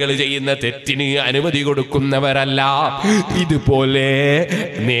 അനുയായികൾ ചെയ്യുന്ന തെറ്റിന് അനുമതി കൊടുക്കുന്നവരല്ല. ഇതുപോലെ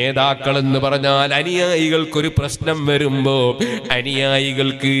നേതാക്കൾ എന്ന് പറഞ്ഞാൽ അനുയായികൾക്കൊരു പ്രശ്നം വരുമ്പോ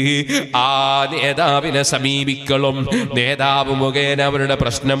അനുയായികൾക്ക് ആ നേതാവിനെ സമീപിക്കണം, നേതാവ് മുഖേന അവരുടെ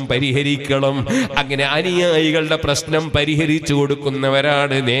പ്രശ്നം പരിഹരിക്കണം. അങ്ങനെ അനുയായികളുടെ പ്രശ്നം പരിഹരിച്ചു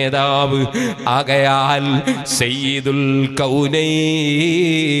കൊടുക്കുന്നവരാണ് നേതാവ്. ആകയാൽ സയ്യിദുൽ കൗനൈൻ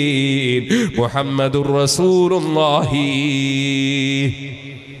മുഹമ്മദുർ റസൂലുള്ളാഹി,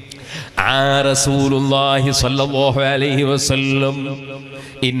 ആ റസൂലുള്ളാഹി സ്വല്ലല്ലാഹു അലൈഹി വസല്ലം,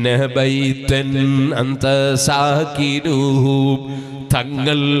 ഇന്ന ബൈതൻ അന്ത സാകിനുഹു,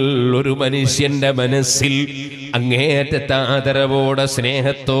 തങ്ങൾ ഒരു മനുഷ്യന്റെ മനസ്സിൽ അങ്ങേയറ്റത്തെ ആദരവോടെ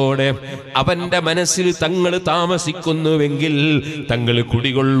സ്നേഹത്തോടെ അവന്റെ മനസ്സിൽ തങ്ങൾ താമസിക്കുന്നുവെങ്കിൽ, തങ്ങൾ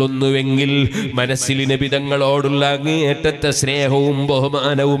കുടികൊള്ളുന്നുവെങ്കിൽ, മനസ്സിൽ നബി തങ്ങളോടുള്ള അങ്ങേയറ്റത്തെ സ്നേഹവും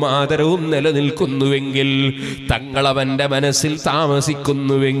ബഹുമാനവും ആദരവും നിലനിൽക്കുന്നുവെങ്കിൽ, തങ്ങൾ അവന്റെ മനസ്സിൽ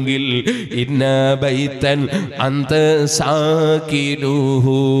താമസിക്കുന്നുവെങ്കിൽ, ഇന്ന ബൈതൻ അന്ത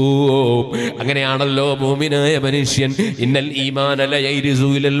സാകിനുഹു, അങ്ങനെയാണല്ലോ മുഅ്മിനായ മനുഷ്യൻ. ഇന്നൽ ഈമാന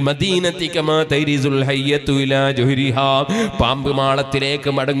ലയരിസു ഇലൽ മദീനതി കമാ തൈരിസുൽ ഹയ്യതു ഇലാ ജുഹരിഹാ, പാമ്പ് മാളത്തിലേക്ക്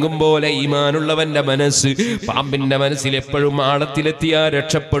മടങ്ങും പോലെ ഈമാനുള്ളവന്റെ മനസ്സ്, പാമ്പിന്റെ മനസ്സിൽ എപ്പോഴും മാളത്തിലെത്തിയാൽ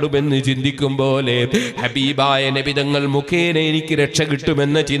രക്ഷപ്പെടുമെന്ന് ചിന്തിക്കും പോലെ ഹബീബായ നബി തങ്ങൾ മുഖേന എനിക്ക് രക്ഷ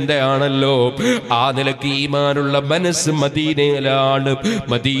കിട്ടുമെന്ന ചിന്തയാണല്ലോ. ആ നിലയ്ക്ക് ഈമാനുള്ള മനസ്സ് മദീനയിലാണ്,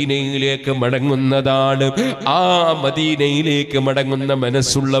 മദീനയിലേക്ക് മടങ്ങുന്നതാണ്. ആ മദീനയിലേക്ക് മടങ്ങുന്ന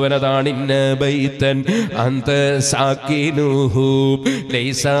മനസ്സുള്ളവനതാണ് ഇന്ന ബൈതൻ അന്ത സാകിനുഹു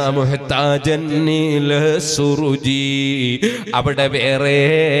ലൈസ മുഹ്താജൻ ഇലാ സുറൂജി. അവിടെ വേറെ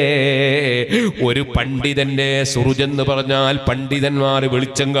ഒരു പണ്ഡിതന്റെ, സുറുജ് എന്ന് പറഞ്ഞാൽ പണ്ഡിതന്മാർ,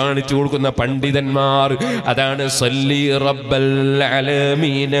 വെളിച്ചം കാണിച്ചു കൊടുക്കുന്ന പണ്ഡിതന്മാർ, അതാണ് സല്ലി റബ്ബൽ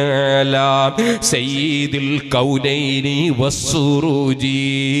അലമീന അലാ സയ്യിദിൽ കൗനൈനി വസ്സുറൂജി.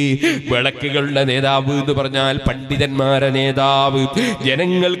 വിളക്കുകളുടെ നേതാവ് എന്ന് പറഞ്ഞാൽ പണ്ഡിതന്മാരെ നേതാവ്,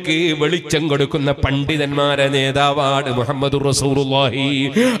 ജനങ്ങൾക്ക് വെളിച്ചം കൊടുക്കുന്ന പണ്ഡിതന്മാരെ നേതാവാണ് മുഹമ്മദുർ റസൂലുള്ളാഹി.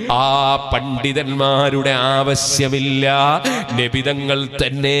 ആ പണ്ഡിതന്മാരുടെ ആവശ്യമില്ല, നബിതങ്ങൾ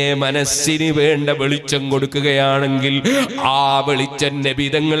തന്നെ മനസ്സിന് വേണ്ട വെളിച്ചം കൊടുക്കുകയാണെങ്കിൽ ആ വെളിച്ചം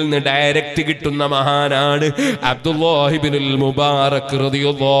നബിതങ്ങളിൽ നിന്ന് ഡയറക്റ്റ് കിട്ടുന്ന മഹാനാണ് അബ്ദുല്ലാഹി ഇബ്നുൽ മുബാറക്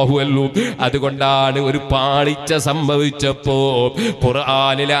റളിയല്ലാഹു അൻഹു. അതുകൊണ്ടാണ് ഒരു പാളിച്ച സംഭവിച്ചപ്പോ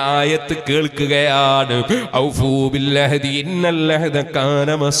ഖുർആനിലെ ആയത്ത് കേൾക്കുകയാണ്, ഔഫൂ ബില്ലഹദി ഇന്നൽ അഹദ കാന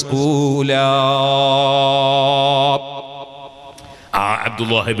മസ്ഊലാ. ആ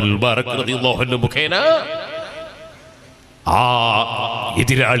അബ്ദുല്ലാഹി ഇബ്നുൽ മുബാറക് റളിയല്ലാഹു അൻഹു മുഖേന ആ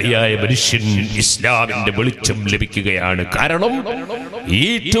എതിരാളിയായ മനുഷ്യൻ ഇസ്ലാമിന്റെ വെളിച്ചം ലഭിക്കുകയാണ്. കാരണം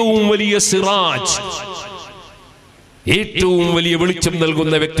ഏറ്റവും വലിയ സിറാജ്, ഏറ്റവും വലിയ വെളിച്ചം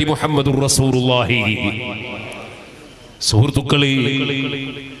നൽകുന്ന വ്യക്തി മുഹമ്മദുർ റസൂലുള്ളാഹി. സുഹൃത്തുക്കളെ,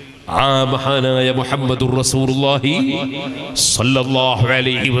 ആ മഹാനായ മുഹമ്മദുർ റസൂലുള്ളാഹി സ്വല്ലല്ലാഹു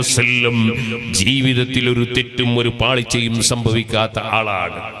അലൈഹി വസല്ലം ജീവിതത്തിൽ ഒരു തെറ്റും ഒരു പാളിച്ചയും സംഭവിക്കാത്ത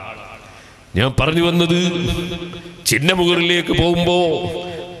ആളാണ്. ഞാൻ പറഞ്ഞു വന്നത്, ചിന്നമുകളിലേക്ക് പോകുമ്പോ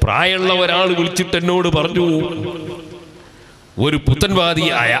പ്രായമുള്ള ഒരാൾ വിളിച്ചിട്ട് എന്നോട് പറഞ്ഞു, ഒരു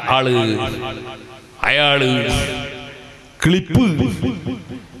പുത്തൻവാദിയായ ആള്, അയാള് ക്ലിപ്പ്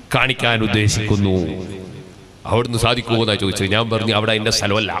കാണിക്കാൻ ഉദ്ദേശിക്കുന്നു, അവിടുന്ന് സാധിക്കുമോ എന്നാ ചോദിച്ചത്. ഞാൻ പറഞ്ഞു, അവിടെ എന്റെ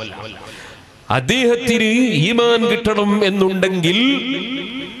സ്ഥലമല്ല. അദ്ദേഹത്തിന് ഈമാൻ കിട്ടണം എന്നുണ്ടെങ്കിൽ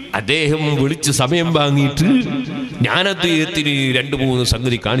അദ്ദേഹം വിളിച്ച് സമയം വാങ്ങിയിട്ട് ഞാൻ അദ്ദേഹത്തിന് 2-3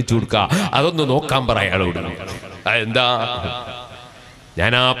 സംഗതി കാണിച്ചു കൊടുക്കുക, അതൊന്ന് നോക്കാൻ പറയാളോട്. എന്താ?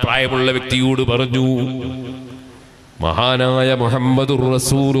 ഞാൻ ആ പ്രായമുള്ള വ്യക്തിയോട് പറഞ്ഞു, മഹാനായ മുഹമ്മദുർ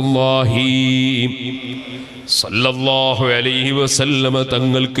റസൂലുള്ളാഹി സല്ലല്ലാഹു അലൈഹി വസല്ലമ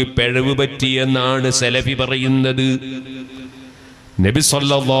തങ്ങൾക്ക് പിഴവ് പറ്റിയെന്നാണ് സലഫി പറയുന്നത്. നബി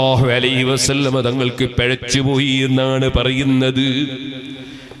സല്ലല്ലാഹു അലൈഹി വസല്ലം തങ്ങൾക്ക് പിഴച്ചുപോയി എന്നാണ് പറയുന്നത്.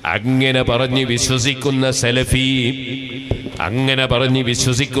 അങ്ങനെ പറഞ്ഞ് വിശ്വസിക്കുന്ന സലഫി, അങ്ങനെ പറഞ്ഞ്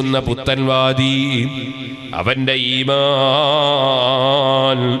വിശ്വസിക്കുന്ന പുത്തൻവാദി, അവന്റെ ഈമാൻ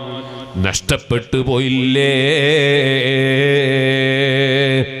നഷ്ടപ്പെട്ടു പോയില്ലേ?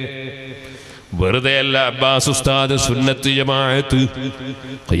 വെറുതെയല്ല അബ്ബാസ് ഉസ്താദ് സുന്നത്ത് ജമാഅത്ത്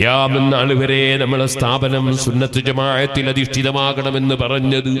ഖിയാമത്ത് നാൾ വരെ നമ്മളെ സ്ഥാപനം സുന്നത്ത് ജമാഅത്തിൽ അധിഷ്ഠിതമാകണമെന്ന്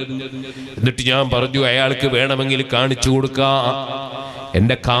പറഞ്ഞത്. എന്നിട്ട് ഞാൻ പറഞ്ഞു അയാൾക്ക് വേണമെങ്കിൽ കാണിച്ചു കൊടുക്കാം.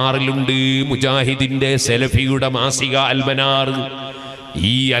 എൻ്റെ കാറിലുണ്ട് മുജാഹിദിന്റെ സലഫിയുടെ മാസിക അൽമനാർ.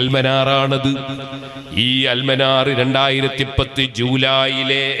 ഈ അൽമനാറാണത്. ഈ അൽമനാർ 2010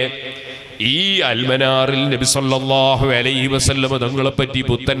 ജൂലൈയിലെ ഈ അൽമനാറിൽ നബി സല്ലല്ലാഹു അലൈഹി വസല്ലം തങ്ങളെ പറ്റി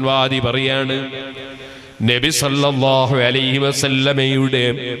പുത്തൻവാദി പറയാണ്. നബി സല്ലല്ലാഹു അലൈഹി വസല്ലമയുടെ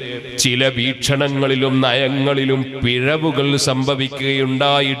ചില വീക്ഷണങ്ങളിലും നയങ്ങളിലും പിഴവുകൾ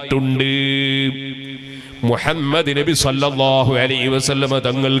സംഭവിക്കുകയുണ്ടായിട്ടുണ്ട്. മുഹമ്മദ് നബി സല്ലല്ലാഹു അലൈഹി വസല്ലമ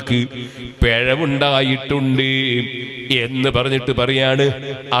തങ്ങൾക്ക് പിഴവുണ്ടായിട്ടുണ്ട് എന്ന് പറഞ്ഞിട്ട് പറയാണ്,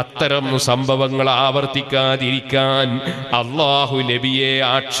 അത്തരം സംഭവങ്ങൾ ആവർത്തിക്കാതിരിക്കാൻ അല്ലാഹു നബിയെ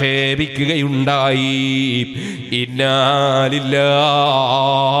ആക്ഷേപിക്കുകയുണ്ടായി. ഇന്നാ ലില്ലാഹ്.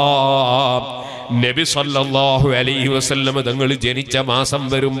 നബി സല്ലല്ലാഹു അലൈഹി വസല്ലമ തങ്ങൾ ജനിച്ച മാസം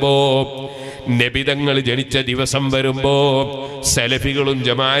വരുമ്പോ, നബി തങ്ങൾ ജനിച്ച ദിവസം വരുമ്പോ സലഫികളും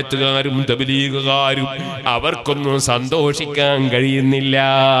ജമാഅത്തുകാരും തബ്ലീഗുകാരും അവർക്കൊന്നും സന്തോഷിക്കാൻ കഴിയുന്നില്ല.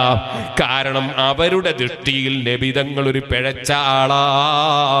 കാരണം അവരുടെ ദൃഷ്ടിയിൽ നബി തങ്ങൾ ഒരു പിഴച്ച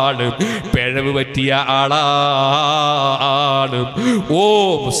ആളാണ്, പിഴവ് പറ്റിയ ആളാണ്. ഓ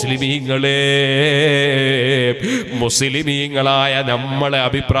മുസ്ലിമീങ്ങളെ, മുസ്ലിമീങ്ങളായ നമ്മളെ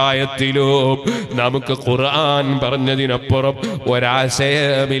അഭിപ്രായത്തിലോ നമുക്ക് ഖുർആൻ പറഞ്ഞതിനപ്പുറം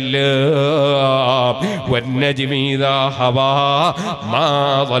ഒരാശയമില്ല. വന്നജ്മി ഇദാ ഹവാ മാ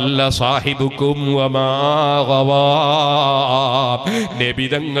ളല്ല സാഹിബുക്കും വമാ ഗവാ. നബി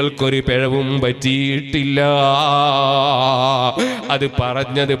തങ്ങൾക്കൊരു പിഴവും പറ്റിയിട്ടില്ല. അത്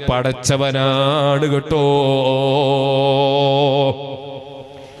പറഞ്ഞത് പടച്ചവനാണ് കേട്ടോ.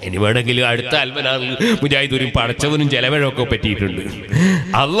 ഇനി വേണമെങ്കിൽ അടുത്ത അൽമനാറിൽ മുജാഹിദും പടച്ചവനും ചില പിഴവൊക്കെ പറ്റിയിട്ടുണ്ട്,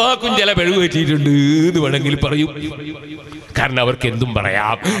 അള്ളാഹ്ക്കും ചില പിഴവ് പറ്റിയിട്ടുണ്ട് എന്ന് വേണമെങ്കിൽ പറയും. കാരണം അവർക്ക് എന്തും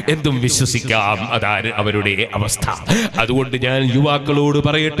പറയാം, എന്തും വിശ്വസിക്കാം. അതാണ് അവരുടെ അവസ്ഥ. അതുകൊണ്ട് ഞാൻ യുവാക്കളോട്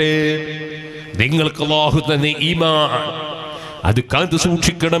പറയട്ടെ, നിങ്ങൾക്ക് അല്ലാഹു തന്ന ഈമാൻ അത് കാത്തു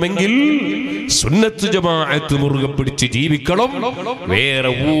സൂക്ഷിക്കണമെങ്കിൽ സുന്നത്ത് ജമാഅത്ത് മുറുകെ പിടിച്ച് ജീവിക്കണം.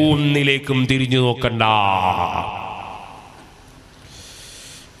 വേറെ ഒന്നിലേക്കും തിരിഞ്ഞു നോക്കണ്ട.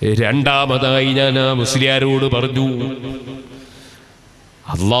 രണ്ടാമതായി ഞാൻ ആ മുസ്ലിയാരോട് പറഞ്ഞു,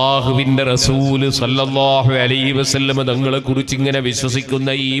 അള്ളാഹുവിന്റെ റസൂല് സല്ലല്ലാഹു അലൈഹി വസല്ലം തങ്ങളെ കുറിച്ച് ഇങ്ങനെ വിശ്വസിക്കുന്ന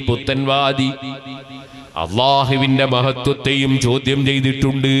ഈ പുത്തൻവാദി അള്ളാഹുവിന്റെ മഹത്വത്തെയും ചോദ്യം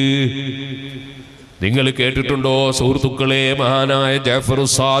ചെയ്തിട്ടുണ്ട്. നിങ്ങൾ കേട്ടിട്ടുണ്ടോ സുഹൃത്തുക്കളെ? മഹാനായ ജഅഫർ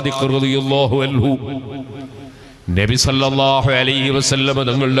സാദിഖ് റളിയല്ലാഹു അൻഹു നബി സല്ലല്ലാഹു അലൈഹി വസല്ലം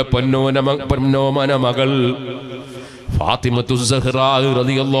തങ്ങളുടെ പൊന്നോമന മകൾ ഫാത്തിമത്തു സഹ്റാ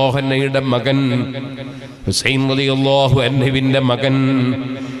റളിയല്ലാഹു അൻഹയുടെ മകൻ, ഹുസൈൻ റളിയല്ലാഹു അൻഹുവിന്റെ മകൻ,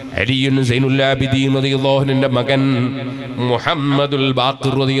 അലിയുൻ സൈനുൽ ആബിദീൻ റളിയല്ലാഹു അൻഹുവിന്റെ മകൻ, മുഹമ്മദുൽ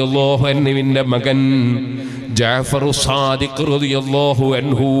ബാഖിർ റളിയല്ലാഹു അൻഹുവിന്റെ മകൻ, ജഅഫർ സാദിഖ് റളിയല്ലാഹു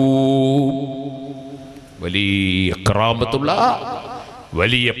അൻഹു. വലിയ കറാമത്തുള്ള,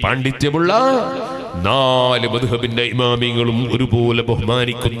 വലിയ പാണ്ഡിത്യമുള്ള 4 മദ്ഹബിന്റെ ഇമാമിങ്ങളും ഒരുപോലെ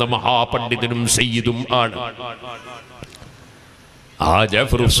ബഹുമാനിക്കുന്ന മഹാപണ്ഡിതനും സയ്യിദും ആണ്. ആ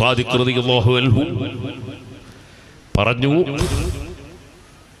ജഅഫർ സാദിഖ് റളിയല്ലാഹു അൻഹു പറഞ്ഞു,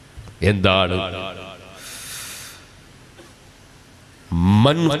 എന്താണ്?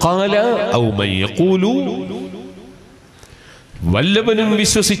 മൻ ഖാല ഔ മൻ യഖൂലു, വല്ലവനും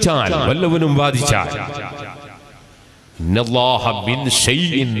വിശ്വസിച്ചാൽ, വല്ലവനും വാദിച്ചാൽ, ഇന്നല്ലാഹ മിൻ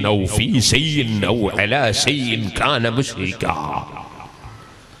ശൈഇൻ ഔ ഫീ ശൈഇൻ ഔ അലാ ശൈഇൻ കാന മുശ്രികാ.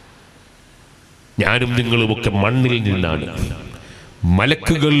 ഞാനും നിങ്ങളുമൊക്കെ മണ്ണിൽ നിന്നാണ്,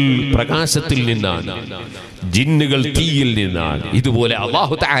 മലക്കുകൾ പ്രകാശത്തിൽ നിന്നാണ്, ജിന്നുകൾ തീയിൽ നിന്നാണ്. ഇതുപോലെ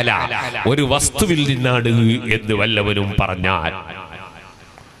അല്ലാഹു തആല ഒരു വസ്തുവിൽ നിന്നാണ് എന്ന് വല്ലവനും പറഞ്ഞാൽ,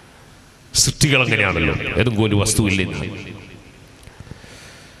 സൃഷ്ടികൾ അങ്ങനെയാണല്ലോ, ഏതെങ്കിലും ഒരു വസ്തുവിൽ നിന്നാണ്.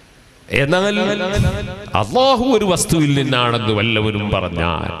 എന്നാൽ അല്ലാഹു ഒരു വസ്തുവിൽ നിന്നാണെന്ന് വല്ലവനും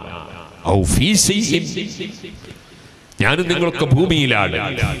പറഞ്ഞാൽ, ഔ ഫീ ശൈഇൻ, ഞാനും നിങ്ങളൊക്കെ ഭൂമിയിലാണ്,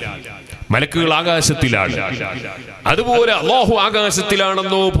 മലക്കുകൾ ആകാശത്തിലാണ്, അതുപോലെ അല്ലാഹു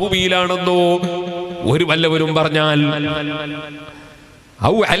ആകാശത്തിലാണെന്നോ ഭൂമിയിലാണെന്നോ ഒരു വല്ലവരും പറഞ്ഞാൽ,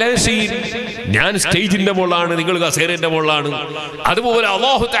 ഞാൻ സ്റ്റേജിന്റെ മുകളിലാണ്, നിങ്ങൾ കസേരന്റെ മുകളിലാണ്. അതുപോലെ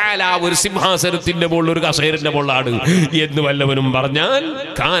അല്ലാഹു തആല ഒരു സിംഹാസനത്തിന്റെ മുകളിൽ ഒരു കസേരന്റെ മുകളിലാണ് എന്ന് വല്ലവനും പറഞ്ഞാൽ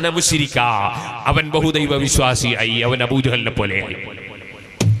കാന മുശ്രിക, അവൻ ബഹുദൈവ വിശ്വാസിയായി, അവൻ അബൂജഹലിനെ പോലെയായി.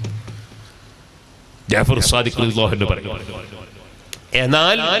 ജാഫർ സാദിഖ് റളിയല്ലാഹു അൻഹു പറഞ്ഞു.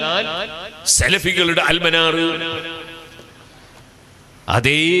 എന്നാൽ സലഫികളുടെ അൽമനാർ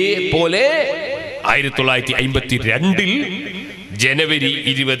അതേപോലെ 1952 ജനുവരി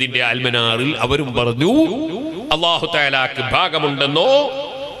 20 അൽമനാറിൽ അവരും പറഞ്ഞു അല്ലാഹു തആലാക്ക് ഭാഗമുണ്ടെന്നോ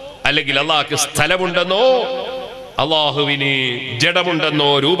അല്ലെങ്കിൽ അല്ലാഹുക്ക് സ്ഥലമുണ്ടെന്നോ അല്ലാഹുവിന് ജഡമുണ്ടെന്നോ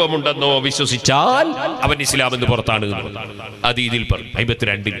രൂപമുണ്ടെന്നോ വിശ്വസിച്ചാൽ അവൻ ഇസ്ലാം എന്ന് പുറത്താണ്. അത് ഇതിൽ പറഞ്ഞു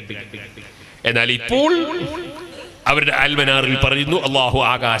 52. എന്നാൽ ഇപ്പോൾ അവരുടെ അൽമനാറിൽ പറയുന്നു അല്ലാഹു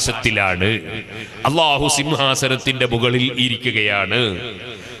ആകാശത്തിലാണ്, അല്ലാഹു സിംഹാസനത്തിന്റെ മുകളിൽ ഇരിക്കുകയാണ്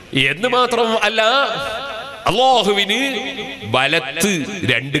എന്ന് മാത്രം അല്ല, അല്ലാഹുവിന് വലത്ത്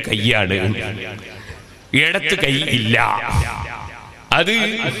 2 കൈയാണ്, ഇടത്ത് കൈ ഇല്ല. അത്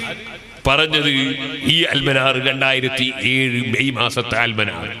പറഞ്ഞത് ഈ അൽമനാർ 2007 മെയ് മാസത്തെ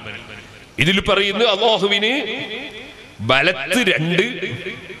അൽമനാർ. ഇതിൽ പറയുന്നു അല്ലാഹുവിന് വലത്ത് 2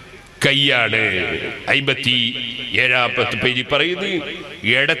 കൈയാണ്. 57 പേജിൽ പറയുന്നു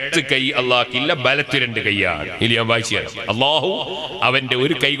ഇടത്ത് കൈ അല്ലാഹ്ക്കില്ല, വലത്ത് 2 കൈയാണ്. ഇനി ഞാൻ വായിച്ചാൽ അല്ലാഹു അവന്റെ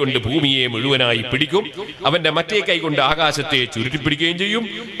ഒരു കൈ കൊണ്ട് ഭൂമിയെ മുഴുവനായി പിടിക്കും, അവന്റെ മറ്റേ കൈ കൊണ്ട് ആകാശത്തെ ചുരുട്ടിപ്പിടിക്കുകയും ചെയ്യും.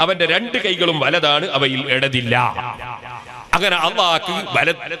 അവന്റെ 2 കൈകളും വലതാണ്, അവയിൽ ഇടതില്ല. അങ്ങനെ അല്ലാഹ്ക്ക്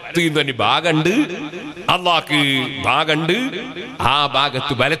വലത്ത് തന്നെ ഭാഗമുണ്ട്, അല്ലാഹ്ക്ക് ഭാഗമുണ്ട്, ആ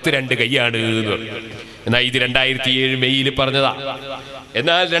ഭാഗത്ത് വലത്ത് 2 കൈയാണ് എന്ന് പറഞ്ഞു. എന്നാൽ ഇത് 2007 മെയ്യിൽ പറഞ്ഞതാ.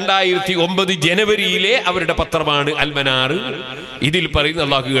 എന്നാൽ 2009 ജനുവരിയിലെ അവരുടെ പത്രമാണ് അൽമനാർ. ഇതിൽ പറയുന്ന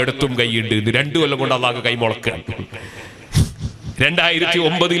അല്ലാഹു ഇടത്തും കൈയുണ്ട്. 2 കൊല്ലം കൊണ്ട് അല്ലാഹു കൈ മുളക്കുകയാണ്.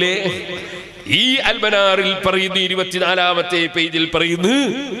 2009 ഈ അൽമനാറിൽ പറയുന്നു 24 പേജിൽ പറയുന്നു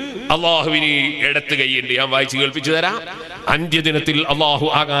അല്ലാഹുവിന് ഇടത്ത് കൈയുണ്ട്. ഞാൻ വായിച്ചു കേൾപ്പിച്ചു തരാം. അന്ത്യദിനത്തിൽ അല്ലാഹു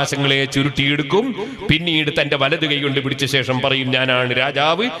ആകാശങ്ങളെ ചുരുട്ടിയെടുക്കും, പിന്നീട് തന്റെ വലത് കൈ കൊണ്ട് പിടിച്ച ശേഷം പറയും ഞാനാണ്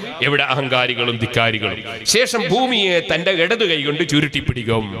രാജാവ്, എവിടെ അഹങ്കാരികളും ധിക്കാരികളും. ശേഷം ഭൂമിയെ തന്റെ ഇടത് കൈ കൊണ്ട്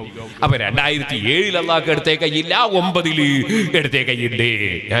ചുരുട്ടിപ്പിടിക്കും. അപ്പൊ 2007 അല്ലാഹു ഇടത്തെ കൈയില്ല, 9 ഇടത്തെ കൈയുണ്ട്.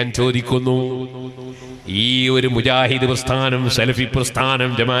 ഞാൻ ചോദിക്കുന്നു, ഈ ഒരു മുജാഹിദ് പ്രസ്ഥാനം, സലഫി പ്രസ്ഥാനം,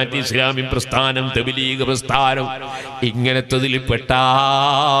 ജമാഅത്ത് ഇസ്ലാമി പ്രസ്ഥാനം, തബ്ലീഗ് പ്രസ്ഥാനം ഇങ്ങനത്തതിൽ പെട്ടാൽ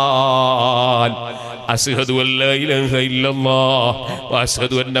അശ്ഹദു അല്ലാ ഇലാഹ ഇല്ലല്ലാഹ്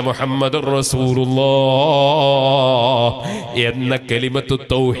വഅശ്ഹദു അന്ന മുഹമ്മദുർ റസൂലുള്ളാഹ് എന്ന കലിമത്തു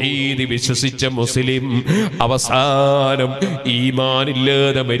തൗഹീദ് വിശ്വസിച്ച മുസ്ലിം അവസാനം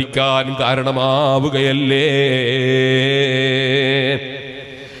ഈമാനില്ലാതെ മരിക്കാൻ കാരണമാവുകയല്ലേ?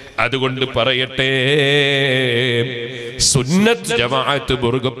 അതുകൊണ്ട് പറയട്ടെ, സുന്നത്ത് ജമാഅത്ത്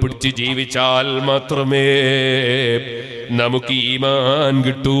മുറുകെ പിടിച്ച് ജീവിച്ചാൽ മാത്രമേ നമുക്ക് ഈമാൻ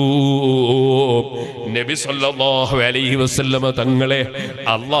കിട്ടൂ. നബി സല്ലല്ലാഹു അലൈഹി വസല്ലമ തങ്ങളെ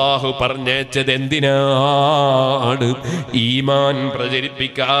അല്ലാഹു പറഞ്ഞയച്ചത് എന്തിനാണ്? ഈമാൻ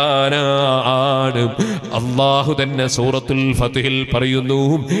പ്രചരിപ്പിക്കാനാണ്. അല്ലാഹു തന്നെ സൂറത്തുൽ ഫത്ഹിൽ പറയുന്നു,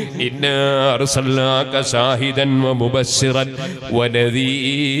 ഇന്നാ അർസൽനാക ഷാഹിദൻ വ മുബശ്ശിറൻ വ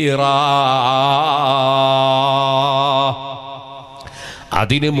നദീറാ.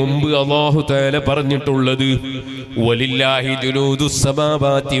 അതിനു മുമ്പ് അല്ലാഹു തആല പറഞ്ഞിട്ടുള്ളത് വലില്ലാഹി ജുനൂദുസ്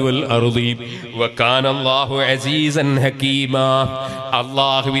സമാവാതി വൽ അർളി വകാന അല്ലാഹു അസീസൻ ഹകീമാ.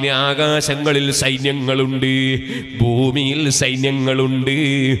 അല്ലാഹുവിന് ആകാശങ്ങളിൽ സൈന്യങ്ങളുണ്ട്, ഭൂമിയിൽ സൈന്യങ്ങളുണ്ട്.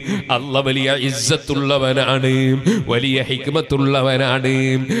 അല്ലാഹു വലിയ ഇസ്സത്തുള്ളവനാണ്, വലിയ ഹിക്മത്തുള്ളവനാണ്.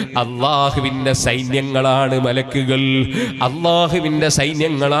 അല്ലാഹുവിന്റെ സൈന്യങ്ങളാണ് മലക്കുകൾ, അല്ലാഹുവിന്റെ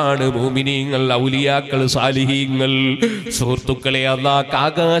സൈന്യങ്ങളാണ് മുഅ്മിനീങ്ങൾ, ഔലിയാക്കൾ, സാലിഹീങ്ങൾ. സുഹൃത്തുക്കളെ, അല്ലാഹ്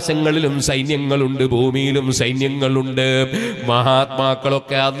ആകാശങ്ങളിലും സൈന്യങ്ങളുണ്ട്, ഭൂമിയിലും സൈന്യങ്ങളുണ്ട്.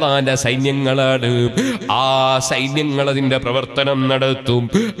 മഹാത്മാക്കളൊക്കെ അല്ലാഹുവിന്റെ സൈന്യങ്ങളാണ്. ആ സൈന്യങ്ങൾ അതിന്റെ പ്രവർത്തനം നടത്തും.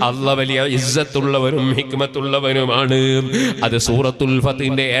 അല്ലാഹ് വലിയ ഇസ്സത്തുള്ളവനും ഹിക്മത്തുള്ളവനുമാണ്. അത് സൂറത്തുൽ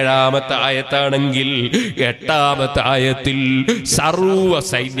ഫത്ഹിന്റെ 7-ാമത്തെ ആയത്താണെങ്കിൽ 8-ാമത്തെ ആയത്തിൽ സർവ്വ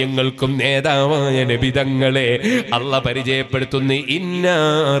സൈന്യങ്ങൾക്കും നേതാവായ നബി തങ്ങളെ അല്ലാഹ് പരിചയപ്പെടുത്തുന്നു. ഇന്നാ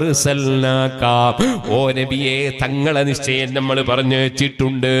അർസൽനാക, ഓ നബിയെ തങ്ങളെ നിശ്ചയം നമ്മൾ പറഞ്ഞു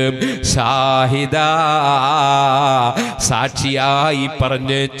വെച്ചിട്ടുണ്ട്. ഷാഹിദ, സാക്ഷിയായി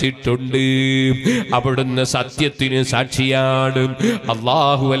പറഞ്ഞു വെച്ചിട്ടുണ്ട്. അവിടുന്ന് സത്യത്തിന് സാക്ഷിയാണ്,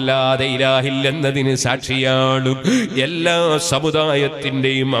 അല്ലാഹു അല്ലാതെ ഇലാഹില്ലെന്നതിന് സാക്ഷിയാണ്. എല്ലാ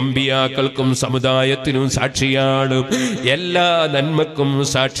സമുദായത്തിൻ്റെയും അമ്പിയാക്കൾക്കും സമുദായത്തിനും സാക്ഷിയാണ്. എല്ലാ നന്മക്കും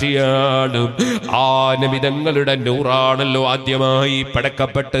സാക്ഷിയാണ്. ആ നബിതങ്ങളുടെ നൂറാണല്ലോ ആദ്യമായി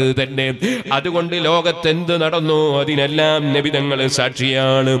പടക്കപ്പെട്ടത് തന്നെ. അതുകൊണ്ട് ലോകത്തെന്ത് നടന്നു അതിനെല്ലാം നബിതങ്ങൾ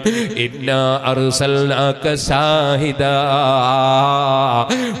സാക്ഷിയാണ്. ഇന്നാ അർസൽനാക ശാഹിദാ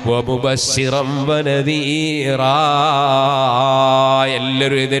വമുബശ്ശിറൻ വനദീറാ.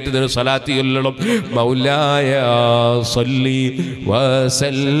 എല്ലാവരും എഴുന്നേറ്റ് സ്വലാത്ത് ചൊല്ലണം. മൗലായ സല്ലി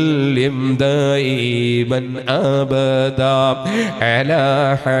വസല്ലിം ദൈമൻ അബദാ അലാ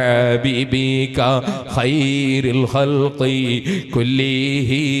ഹബീബിക ഖൈറിൽ ഖൽഖി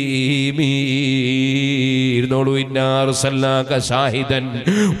കുല്ലിഹിം. ഇരുന്നോളൂ. ഇന്നാ അർസൽനാക ശാഹിദൻ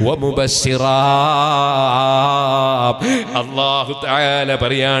വമുബശ്ശിറാ. അല്ലാഹു തആല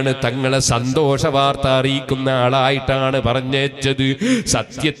പറയാണ്, തങ്ങളെ സന്തോഷ വാർത്ത അറിയിക്കുന്ന ആളായിട്ടാണ് പറഞ്ഞേച്ചത്.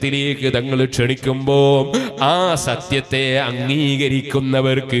 സത്യത്തിലേക്ക് തങ്ങൾ ക്ഷണിക്കുമ്പോൾ ആ സത്യത്തെ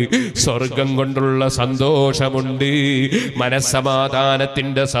അംഗീകരിക്കുന്നവർക്ക് സ്വർഗം കൊണ്ടുള്ള സന്തോഷമുണ്ട്,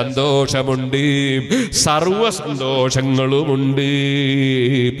 മനസ്സമാധാനത്തിന്റെ സന്തോഷമുണ്ട്, സർവ സന്തോഷങ്ങളുമുണ്ട്.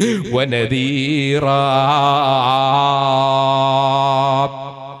 വനദീറാ.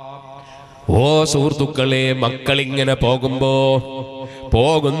 ഓ സുഹൃത്തുക്കളെ, മക്കളിങ്ങനെ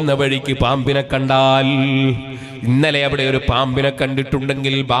പോകുന്ന വഴിക്ക് പാമ്പിനെ കണ്ടാൽ, ഇന്നലെ അവിടെ ഒരു പാമ്പിനെ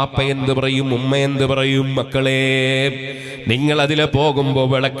കണ്ടിട്ടുണ്ടെങ്കിൽ ബാപ്പ എന്ത് പറയും, ഉമ്മ എന്ത് പറയും? മക്കളെ, നിങ്ങൾ അതിലെ പോകുമ്പോൾ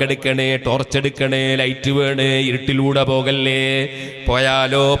വിളക്കെടുക്കണേ, ടോർച്ചെടുക്കണേ, ലൈറ്റ് വേണേ, ഇരുട്ടിലൂടെ പോകല്ലേ.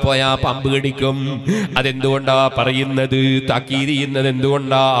 പോയാ പാമ്പ് കടിക്കും. അതെന്തുകൊണ്ടാ പറയുന്നത്? താക്കീത് ചെയ്യുന്നത്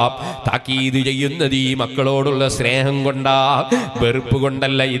എന്തുകൊണ്ടാ? താക്കീത് ചെയ്യുന്നത് ഈ മക്കളോടുള്ള സ്നേഹം കൊണ്ടാ, വെറുപ്പ്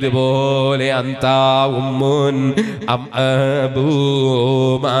കൊണ്ടല്ല. ഇതുപോലെ അന്താ ഉമ്മുൻ അം അബൂ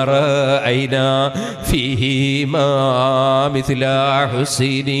മറഅയ്നാ ഫീഹിമാ മിസ്ല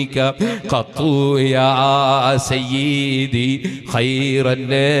ഹുസൈനിക ഖത്തു യാ സയ്യിദി ഖൈറൻ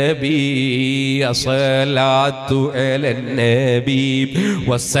നബി അസ്സലാത്തു അലൻ നബി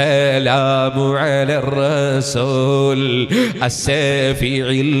വസ്സലാമു അലർ റസൂൽ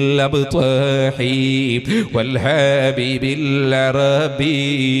അസ്സഫീഇൽ അബ്ത്വാഹി വൽ ഹബീബിൽ അറബി.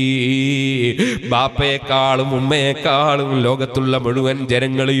 ബാപ്പയെക്കാളും ഉമ്മയെക്കാളും ലോകത്തുള്ള മുഴുവൻ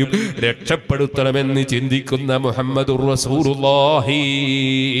ജനങ്ങളെയും രക്ഷപ്പെടുത്തണമെന്ന് ചിന്തിക്കുന്ന മുഹമ്മദുർ റസൂലുള്ളാഹി.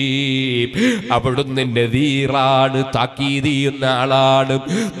 അവിടുന്ന് നദീറാണ്, താക്കീത് ചെയ്യുന്ന ആളാണ്.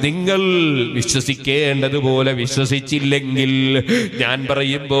 നിങ്ങൾ വിശ്വസിക്കേണ്ടതുപോലെ വിശ്വസിച്ചില്ലെങ്കിൽ, ഞാൻ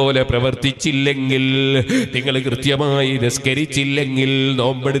പറയും പോലെ പ്രവർത്തിച്ചില്ലെങ്കിൽ, നിങ്ങൾ കൃത്യമായി നിസ്കരിച്ചില്ലെങ്കിൽ,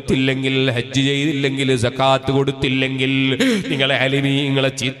 നോമ്പെടുത്തില്ലെങ്കിൽ, ഹജ്ജ് ചെയ്തില്ലെങ്കിൽ, സകാത്ത് കൊടുത്തില്ലെങ്കിൽ, നിങ്ങളെ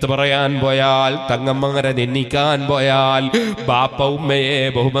അലിമീങ്ങളെ ചീത്ത പറയാൻ പോയാൽ, തങ്ങന്മാരെ നിന്ദിക്കാൻ പോയാൽ, ബാപ്പ ഉമ്മയെ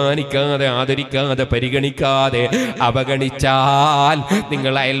ബഹുമാനിക്കാതെ, ആദരിക്കാതെ, പരിഗണിക്കാതെ അവഗണിച്ചാൽ,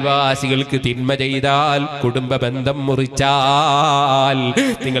 നിങ്ങൾ അയൽവാസികൾക്ക് തിന്മ ചെയ്താൽ, കുടുംബ ബന്ധം മുറിച്ചാൽ,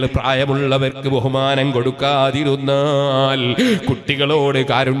 നിങ്ങൾ പ്രായമുള്ളവർക്ക് ബഹുമാനം കൊടുക്കാതിരുന്നാൽ, കുട്ടികളോട്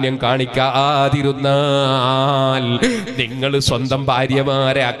കാരുണ്യം കാണിക്കാതിരുന്നാൽ, നിങ്ങൾ സ്വന്തം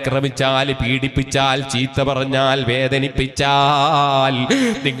ഭാര്യമാരെ ആക്രമിച്ചാൽ, പീഡിപ്പിച്ചാൽ, ചീത്ത പറഞ്ഞാൽ, വേദനിപ്പിച്ചാൽ,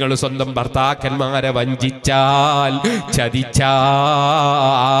 നിങ്ങൾ സ്വന്തം ഭർത്താക്കന്മാരെ വഞ്ചിച്ചാൽ, ചതിച്ചാൽ,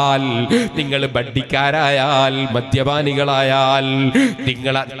 നിങ്ങൾ ബഡ്ഡിക്കാരായാൽ, മദ്യപാനികളായാൽ,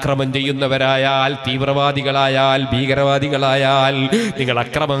 നിങ്ങൾ അക്രമം ചെയ്യുന്നവരായാൽ, തീവ്രവാദികളായാൽ, ഭീകരവാദികളായാൽ, നിങ്ങൾ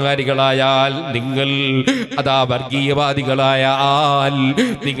അക്രമകാരികളായാൽ, നിങ്ങൾ അതാ വർഗീയവാദികളായാൽ,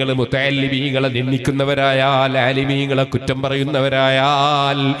 നിങ്ങൾ മുത്തഅല്ലിമീങ്ങളെ നിന്ദിക്കുന്നവരായാൽ, ആലിമീങ്ങളെ കുറ്റം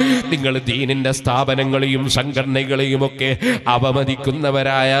പറയുന്നവരായാൽ, നിങ്ങൾ ദീനിന്റെ സ്ഥാപനങ്ങളെയും സംഘടനകളെയും ഒക്കെ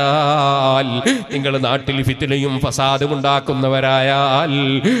അവമതിക്കുന്നവരായാൽ, നിങ്ങൾ നാട്ടിൽ ഫിത്നയും ഫസാദും ഉണ്ടാക്കുന്നവരായാൽ,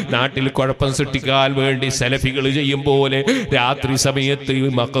 നാട്ടിൽ കുഴപ്പം സൃഷ്ടിക്കാൻ വേണ്ടി സലഫികൾ ചെയ്യും പോലെ രാത്രി സമയത്ത്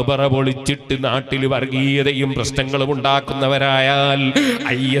മഖബറ പൊളിച്ചിട്ട് നാട്ടിൽ വർഗീയതയും പ്രശ്നങ്ങളും ഉണ്ടാക്കുന്നവരായാൽ,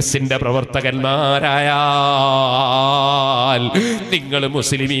 IS-ന്റെ പ്രവർത്തകന്മാരായാൽ, നിങ്ങൾ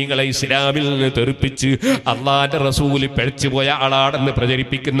മുസ്ലിമീങ്ങളെ ഇസ്ലാമിൽ നിന്ന് തെറിപ്പിച്ച് അള്ളാന്റെ റസൂൽ പിഴച്ചുപോയ ആളാണെന്ന്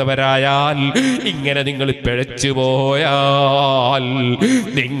പ്രചരിപ്പിക്കുന്നവരായാൽ, ഇങ്ങനെ നിങ്ങൾ പിഴച്ചുപോയാൽ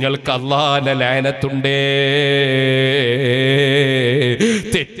നിങ്ങൾക്ക് അള്ളാന്റെ ലഅനത്തുണ്ടേ.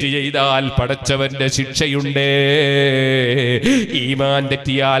 തെറ്റ് ചെയ്താൽ പടച്ചവന്റെ ശിക്ഷയുണ്ടേ. ഈമാൻ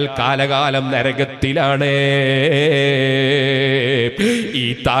തെറ്റിയാൽ കാലകാലം നരകത്തിലാണ്. ഈ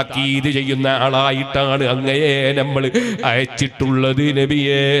താക്കീത് ചെയ്യുന്ന ആളായിട്ടാണ് അങ്ങയെ നമ്മൾ അയച്ചിട്ടുള്ളത്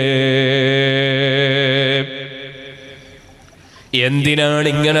നബിയേ. എന്തിനാണ്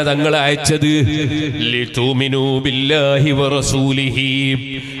ഇങ്ങനെ തങ്ങൾ അയച്ചത്? ലിതുമിനു ബില്ലാഹി വറസൂലിഹി,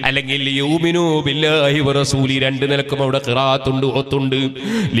 അല്ലെങ്കിൽ ലിയുമിനു ബില്ലാഹി വറസൂലി. രണ്ട് നിലക്കും അവിടെ ഖിറാഅത്തുണ്ട്, ഒത്തുണ്ട്.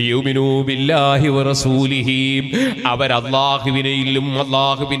 ലിയുമിനു ബില്ലാഹി വറസൂലിഹി, അവർ അല്ലാഹുവിനെയും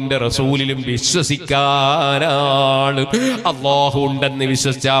അല്ലാഹുവിന്റെ റസൂലിലും വിശ്വസിക്കാനാണ്. അല്ലാഹു ഉണ്ടെന്ന്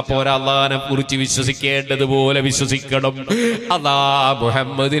വിശ്വസിച്ചാ പോരാ, അല്ലാഹനെ കുറിച്ച് വിശ്വസിക്കേണ്ടതുപോലെ വിശ്വസിക്കണം.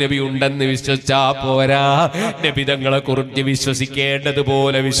 മുഹമ്മദ് നബി ഉണ്ടെന്ന് വിശ്വസിച്ചാ പോരാ, നബി തങ്ങളെ കുറിച്ച്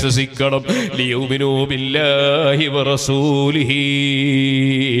വിശ്വസിക്കേണ്ടതുപോലെ വിശ്വസിക്കണം. ലിയുമിനു ബില്ലാഹി വറസൂലിഹി,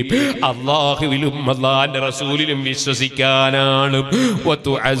 അല്ലാഹുവിലും അല്ലാഹുവിന്റെ റസൂലിലും വിശ്വസിക്കാനാണ്.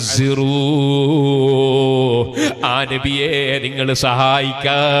 വതുഅസ്സിറൂ, ആ നബിയെ നിങ്ങൾ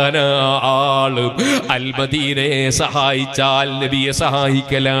സഹായിക്കാനാണ്. അൽ-മദീനയെ സഹായിച്ചാൽ നബിയെ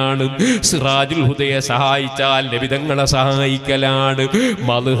സഹായിക്കലാണ്. സിറാജുൽ ഹുദയെ സഹായിച്ചാൽ നബി തങ്ങളെ സഹായിക്കലാണ്.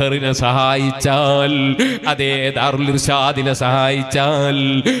 മദ്ഹറിനെ സഹായിച്ചാൽ, അതേ ദാറുൽ ഇർശാദിനെ സഹായിച്ചാൽ,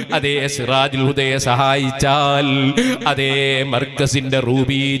 അതേ സിറാജുൽ ഹുദയെ സഹായിച്ചാൽ, അതേ മർക്കസിന്റെ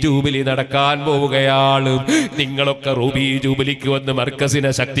റൂബി ജൂബിലി നടക്കാൻ പോവുകയാണ്. നിങ്ങളൊക്കെ റൂബി ജൂബിലിക്ക് വന്ന്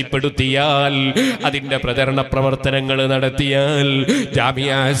മർക്കസിനെ ശക്തിപ്പെടുത്തിയാൽ, അതിന്റെ പ്രചരണ പ്രവർത്തനങ്ങൾ നടത്തിയാൽ,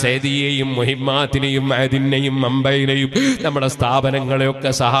 ജാമിയ സൈദിയെയും മുഹിമ്മാത്തിനെയും മഅദിനെയും അമ്പയിനെയും നമ്മുടെ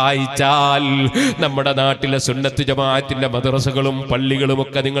സ്ഥാപനങ്ങളെയൊക്കെ സഹായിച്ചാൽ, നമ്മുടെ നാട്ടിലെ സുന്നത്ത് ജമാഅത്തിന്റെ മദ്രസകളും പള്ളികളും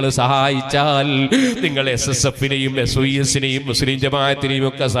ഒക്കെ നിങ്ങൾ സഹായിച്ചാൽ, നിങ്ങൾ SSFനെയും SOESനെയും മുസ്ലിം ജമാഅത്തിനെയും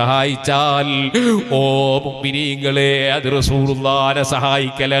ഒക്കെ സഹായിച്ചാൽ, ഓ മുഅ്മിനീങ്ങളെ, അത് റസൂലുള്ളാഹിനെ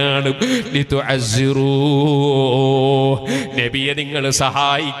സഹായിക്കലാണ്. ലിതുഅസ്സിറൂ, നബിയെ നിങ്ങൾ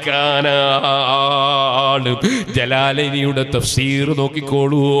സഹായിക്കാനാണ്. ജലാലൈനിയുടെ തഫ്സീർ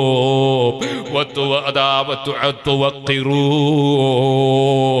നോക്കിക്കോളൂ. വതുവഖിറൂ,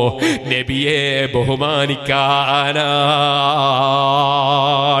 നബിയെ ബഹുമാനിക്കാനാണ്.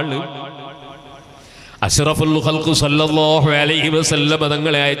 അഷ്റഫുൽ ഖൽഖ് സല്ലല്ലാഹു അലൈഹി വസല്ലം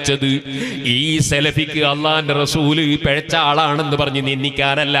തങ്ങളെ അയച്ചത് ഈ സലഫിക്ക് അള്ളാന്റെ റസൂല് പിഴച്ച ആളാണെന്ന് പറഞ്ഞ്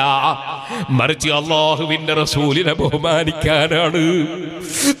നിന്ദിക്കാനല്ല, മറിച്ച് അള്ളാഹുവിന്റെ റസൂലിനെ ബഹുമാനിക്കാനാണ്.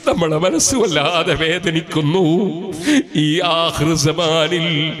 നമ്മളെ മനസ്സ് വല്ലാതെ വേദനിക്കുന്നു. ഈ ആഖിർ സമാനിൽ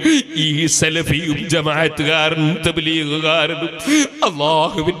ഈ സലഫിയും ജമാഅത്തുകാരനും തബ്ലീഗുകാരനും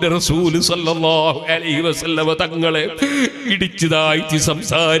അള്ളാഹുവിന്റെ റസൂല് സല്ലല്ലാഹു അലൈഹി വസല്ലം തങ്ങളെ ഇടിച്ചതായിട്ട്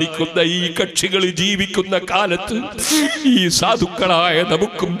സംസാരിക്കുന്ന ഈ കക്ഷികൾ ജീവിക്കുന്ന കാലത്ത് ഈ സാധുക്കളായ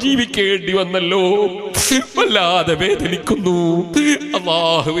നമുക്കും ജീവിക്കേണ്ടി വന്നല്ലോ. വല്ലാതെ വേദനിക്കുന്നു.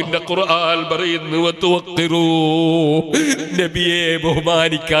 അല്ലാഹുവിന്റെ ഖുർആൻ പറയുന്നു, വതുവഖിറൂ, നബിയെ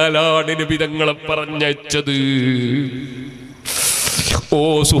ബഹുമാനിക്കാനാണ് നബി തങ്ങളെ പറഞ്ഞയച്ചത്. ഓ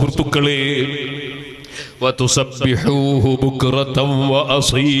സുഹൃത്തുക്കളെ, വതുസബ്ബിഹൂഹു ബുക്റതൻ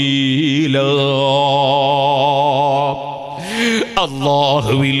വഅസീലാ,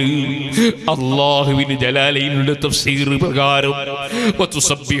 അല്ലാഹുവിന് ജലാലൈനിന്റെ തഫ്സീർ പ്രകാരം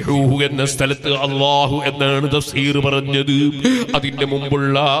വതുസബ്ബിഹൂഹു എന്ന സ്ഥലത്ത് അല്ലാഹു എന്നാണ് തഫ്സീർ പറഞ്ഞത്. അതിന്റെ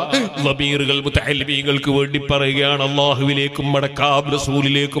മുമ്പുള്ള ളമീറുകൾ മുതഅല്ലിമീങ്ങൾക്ക് വേണ്ടി പറയുകയാണ്. അല്ലാഹുവിലേക്കും മടക്കാം,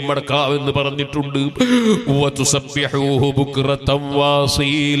 റസൂലിലേക്കും മടക്കാം എന്ന് പറഞ്ഞിട്ടുണ്ട്. വതുസബ്ബിഹൂഹു ബുക്റതൻ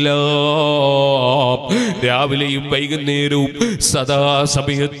വഅസീലാ, രാവിലെയും വൈകുന്നേരവും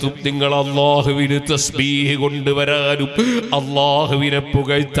സദാസമയത്തും നിങ്ങൾ അല്ലാഹുവിന് തസ്ബീഹ് കൊണ്ടുവരാനും അല്ലാഹുവിനെ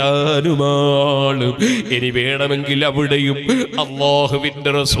പുകഴ്ത്താനുമാണ്. ഇനി വേണമെങ്കിൽ അവിടെയും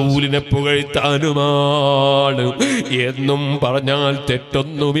അല്ലാഹുവിന്റെ റസൂലിനെ പുകഴ്ത്താനുമാണ് എന്നും പറഞ്ഞാൽ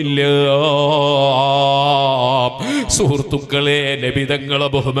തെറ്റൊന്നുമില്ല. സുഹൃത്തുക്കളെ, നബി തങ്ങളെ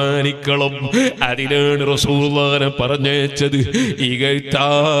ബഹുമാനിക്കണം. അതിനാണ് റസൂലുള്ളാഹിനെ പറഞ്ഞയച്ചത്,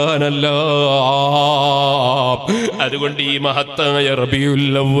 ഇകഴ്ത്താനല്ല. അതുകൊണ്ട് ഈ മഹത്തായ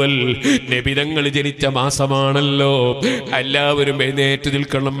റബീഉൽ അവ്വൽ നബി തങ്ങൾ ജനിച്ച മാസമാണല്ലോ. എല്ലാവരും എഴുന്നേറ്റ്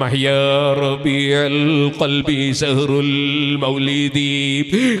നിൽക്കണം. മഹ്യാ റബീഉൽ ഖൽബി ശഹ്റുൽ മൗലിദി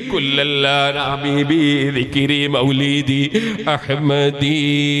കുല്ലല്ലാനാമി ബി ദിക്രി മൗലിദി അഹ്മദി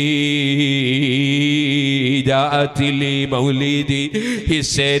ജാഅത് ലി മൗലിദി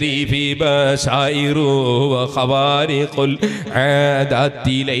ഹിസ്സരീഫി ബശായിറു വഖവാരിഖുൽ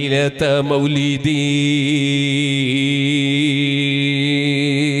ആദാതി ലൈലത മൗലിദി.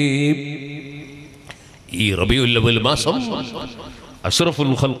 ഈ റബീഉൽ അവ്വൽ മാസം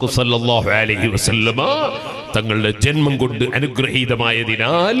അഷ്റഫുൽ ഖൽഖ് സല്ലല്ലാഹു അലൈഹി വസല്ലമ തങ്ങളുടെ ജന്മം കൊണ്ട്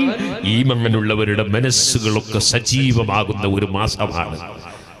അനുഗ്രഹീതമായതിനാൽ ഈമാനുള്ളവരുടെ മനസ്സുകളൊക്കെ സജീവമാകുന്ന ഒരു മാസമാണ്.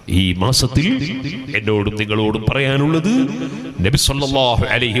 ഈ മാസത്തിൽ എന്നോടും നിങ്ങളോടും പറയാനുള്ളത്, നബി സല്ലല്ലാഹു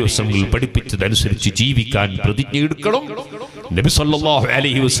അലൈഹി വസല്ലം പഠിപ്പിച്ചതനുസരിച്ച് ജീവിക്കാൻ പ്രതിജ്ഞ എടുക്കണം. നബി സല്ലല്ലാഹു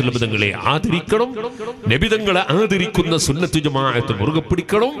അലൈഹി വസല്ലം തങ്ങളെ ആദരിക്കണം. നബി തങ്ങളെ ആദരിക്കുന്ന സുന്നത്ത് ജമാഅത്ത് മുറുകെ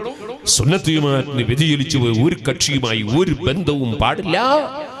പിടിക്കണം. സുന്നത്ത് ജമാഅത്തിന് വ്യതിചലിച്ചു ഒരു കക്ഷിയുമായി ഒരു ബന്ധവും പാടില്ല,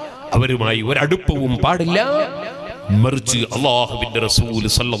 അവരുമായി ഒരടുപ്പവും പാടില്ല. മറിച്ച് അല്ലാഹുവിന്റെ റസൂൽ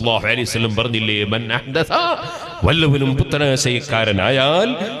സല്ലല്ലാഹു അലൈഹി വസല്ലം പറഞ്ഞില്ലേ, മൻ അഹ്ദസ, വല്ലവനും പുത്തനാശയക്കാരനായാൽ,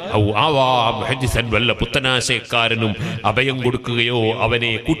 ഔ ആവാ മുഹദ്ദിസൻ, വല്ല പുത്തനാശയക്കാരനും അഭയം കൊടുക്കുകയോ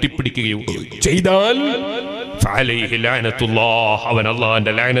അവനെ കൂട്ടിപ്പിടിക്കുകയോ ചെയ്താൽ ഫഅലൈഹി ലഅനത്തുല്ലാഹ്, അവൻ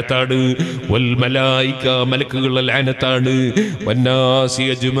അല്ലാഹുവിന്റെ ലഅനത്താണ്, വൽ മലായിക, മലക്കുകളുടെ ലഅനത്താണ്, വന്നാസി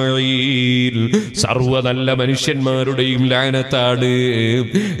അജ്മഈൻ, സർവ്വ നല്ല മനുഷ്യന്മാരുടെയും ലഅനത്താണ്.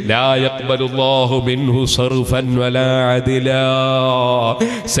 ലാ യഖ്ബലുല്ലാഹു മിൻഹു സർഫൻ വലാ അദ്ലാ.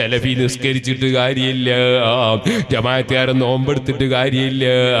 സലഫി നിസ്കരിച്ചിട്ട് കാര്യമില്ല, ജമാഅത്തുകാരൻ നോമ്പെടുത്തിട്ട് കാര്യമില്ല,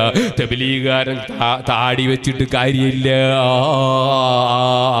 തബ്ലീഗുകാരൻ താടി വെച്ചിട്ട് കാര്യമില്ല.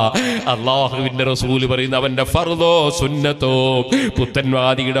 അല്ലാഹുവിന്റെ റസൂൽ പറയുന്ന അവന്റെ ഫർദോ സുന്നത്തോ,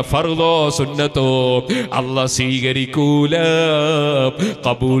 പുത്തൻവാദിയുടെ ഫർദോ സുന്നത്തോ അല്ലാഹ് സ്വീകരിക്കൂല,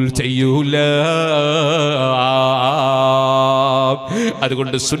 ഖബൂൽ ചെയ്യൂല.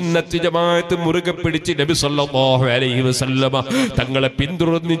 അതുകൊണ്ട് സുന്നത്ത് ജമാഅത്ത് മുറുകെ പിടിച്ച് നബി സല്ലല്ലാഹു അലൈഹി വസല്ലമ തങ്ങളെ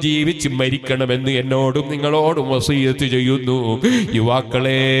പിന്തുടർന്ന് ജീവിച്ച് മരിക്കണമെന്ന് എന്നോടും നിങ്ങളോടും വസിയത്ത് ചെയ്യുന്നു.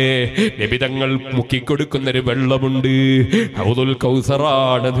 യുവാക്കളെ, നബി തങ്ങൾ മുക്കിക്കൊടുക്കുന്നൊരു വെള്ളമുണ്ട്, ഹൗദുൽ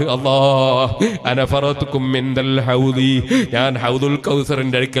കൗസറാണത്. അല്ലാഹ് അനഫറതുക്കും മിൻദൽ ഹൗദി, ഞാൻ ഹൗദുൽ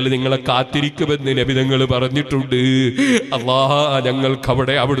കൗസറിന്റെ അടുക്കൽ നിങ്ങളെ കാത്തിരിക്കുമെന്ന് നബി തങ്ങൾ പറഞ്ഞിട്ടുണ്ട്. അല്ലാഹ് ഞങ്ങൾക്ക്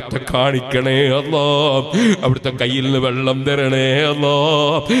അവിടെ അവിടുത്തെ കാണിക്കണേ അല്ലാഹ്, അവിടുത്തെ കയ്യിൽ നിന്ന് വെള്ളം തരണേ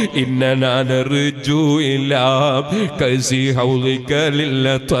അല്ലാഹ്. ഇന്നനാ നർജു ഇലാ കസി ഹൗദിക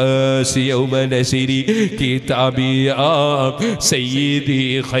ലില്ലതാസി യൗമ നസിരി കിതാബിയാ സയ്യിദി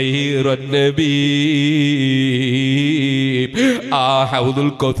ഖൈറൻ നബി. ആ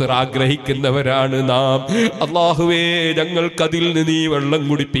ഹൗദുൽ കൗസർ ആഗ്രഹിക്കുന്നവരാണ് നാം. അല്ലാഹുവേ, ഞങ്ങൾക്കതിൽ നിന്ന് നീ വെള്ളം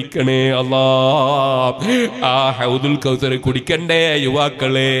കുടിപ്പിക്കണേ അല്ലാഹ്. ആ ഹൗദുൽ കൗസർ കുടിക്കണ്ടേ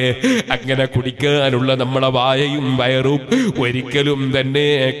യുവാക്കളെ? അങ്ങനെ കുടിക്കാനുള്ള നമ്മളെ വായയും വയറും ഒരിക്കലും തന്നെ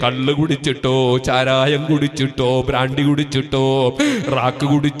കള്ള് കുടിച്ചിട്ടോ, ചാരായം കുടിച്ചിട്ടോ, ബ്രാൻഡി കുടിച്ചിട്ടോ, റാക്ക്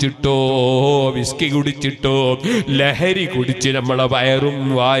കുടിച്ചിട്ടോ, വിസ്കി കുടിച്ചിട്ടോ, ലഹരി കുടിച്ച് നമ്മളെ വയറും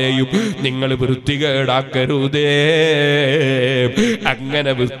വായയും നിങ്ങൾ വൃത്തികേടാക്കരുതേ.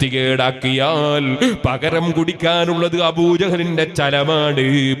 അങ്ങനെ വൃത്തികേടാക്കിയാൽ പകരം കുടിക്കാനുള്ളത് അബൂജഹലിന്റെ ചലമാണ്,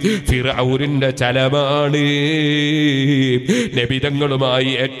 ഫിർഔനിന്റെ ചലമാണ്.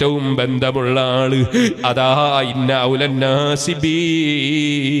 നബിതങ്ങളുമായി ഏറ്റവും ബന്ധമുള്ള ആള് അതാ ഇന്ന ഔലന്നാസി ബി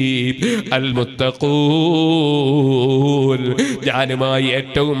അൽ മുത്തഖൂൻ. ഞാനുമായി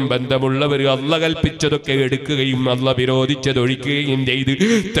ഏറ്റവും ബന്ധമുള്ളവർ അല്ലാഹ് കൽപ്പിച്ചതൊക്കെ എടുക്കുകയും അല്ലാഹ് വിരോധിച്ചത് ഒഴിക്കുകയും ചെയ്ത്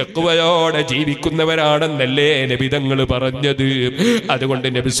തഖ്വയോടെ ജീവിക്കുന്നവരാണെന്നല്ലേ നബിതങ്ങൾ പറഞ്ഞത്. അതുകൊണ്ട്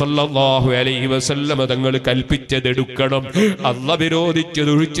നബി സല്ലല്ലാഹു അലൈഹി വസല്ലം തങ്ങൾ കൽപ്പിച്ചതെടുക്കണം, അല്ലാഹ്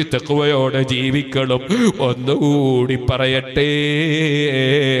വിരോധിച്ചതൊഴിച്ച് തഖ്വയോടെ ജീവിക്കണം. ഒന്നുകൂടി പറയട്ടെ,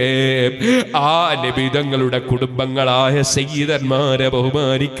 ആ നബിതങ്ങളുടെ കുടുംബങ്ങളായ സയ്യിദന്മാരെ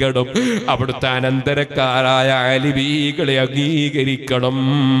ബഹുമാനിക്കണം, അവിടുത്തെ അനന്തരക്കാരായ ആലിമീകളെ അംഗീകരിക്കണം,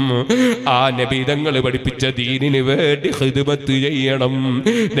 ആ നബിതങ്ങൾ പഠിപ്പിച്ച ദീനിന് വേണ്ടി ഖിദ്മത്ത് ചെയ്യണം.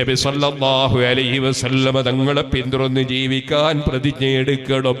 നബി സല്ലല്ലാഹു അലൈഹി വസല്ലം തങ്ങളെ പിന്തുടർന്ന് ജീവിക്കാൻ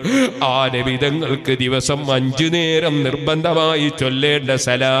പ്രതിജ്ഞയെടുക്കണം. ആ നബിതങ്ങൾക്ക് ദിവസം 5 നേരം നിർബന്ധമായി ചൊല്ലേണ്ട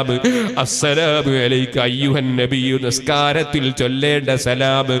സലാം, അസ്സലാമു അലൈക അയ്യുഹൻ നബിയു, നിസ്കാരത്തിൽ ചൊല്ലേണ്ട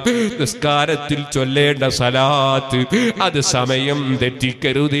സലാം, നിസ്കാരത്തിൽ ചൊല്ലേണ്ട സലാത്ത്, അത് സമയം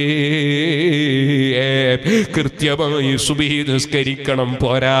തെറ്റിക്കരുതേ. കൃത്യമായി സുബ്ഹി നിസ്കരിക്കണം.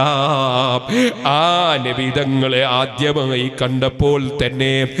 പോരാ, ആ നബിതങ്ങളെ ആദ്യമായി കണ്ടപ്പോൾ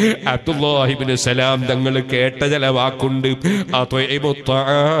തന്നെ അബ്ദുല്ലാഹി ഇബ്നു സലാം തങ്ങൾ കേട്ട ചില വാക്കുണ്ട്.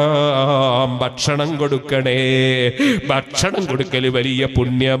 ഭക്ഷണം കൊടുക്കണേ. ഭക്ഷണം കൊടുക്കൽ വലിയ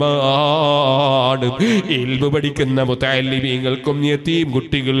പുണ്യമാണ്. ഇൽമു പഠിക്കുന്ന മുതഅല്ലിമീങ്ങൾക്കും യതീം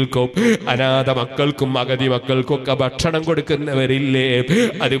കുട്ടികൾക്കും അനാഥ മക്കൾക്കും അഗതി മക്കൾക്കൊക്കെ ഭക്ഷണം കൊടുക്കുന്നവരില്ലേ,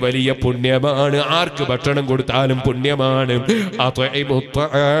 അത് വലിയ പുണ്യമാണ്. ആർക്ക് ഭക്ഷണം കൊടുത്താലും പുണ്യമാണ്.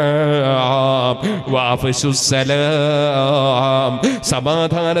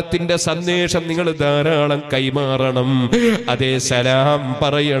 സമാധാനത്തിന്റെ സന്ദേശം നിങ്ങൾ ധാരാളം കൈമാറണം. അതേ സലാം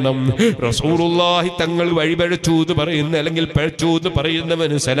പറയണം. റസൂലുള്ളാഹി തങ്ങൾ വഴിപഴച്ചൂന്ന് പറയുന്ന അല്ലെങ്കിൽ പഴച്ചൂന്ന്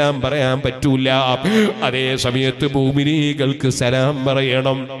പറയുന്നവന് സലാം പറയാൻ പറ്റൂല. അതേ സമയത്ത് മുഅ്മിനീകൾക്ക് സലാം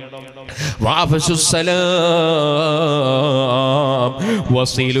പറയണം.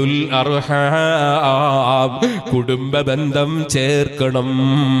 വസിലുൽ അർഹാം, കുടുംബ ബന്ധം ചേർക്കണം.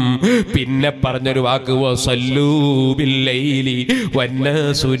 പിന്നെ പറഞ്ഞൊരു വാക്ക് വസല്ലൂ ബില്ലൈലി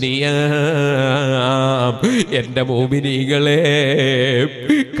വന്നാസു നിയാം. എൻ്റെ മുഅ്മിനീകളെ,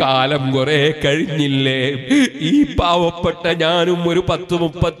 കാലം കുറെ കഴിഞ്ഞില്ലേ? ഈ പാവപ്പെട്ട ഞാനും ഒരു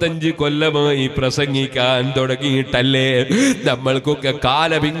 10-35 കൊല്ലമായി പ്രസംഗിക്കാൻ തുടങ്ങിയിട്ടല്ലേ? നമ്മൾക്കൊക്കെ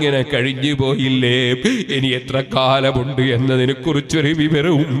കാലം ഇങ്ങനെ കഴിഞ്ഞു പോയില്ലേ, ഇനി എത്ര കാലമുണ്ട് എന്നതിനെ കുറിച്ചൊരു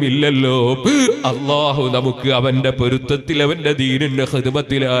വിവരവും ഇല്ലല്ലോ. അള്ളാഹു നമുക്ക് അവന്റെ പൊരുത്തത്തിൽ അവന്റെ ദീനിന്റെ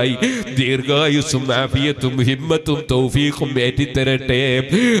ഖിദ്മത്തിലായി ദീർഘായുസ്സും ആഫിയത്തും ഹിമ്മത്തും തൗഫീഖും ഏറ്റിത്തരട്ടെ.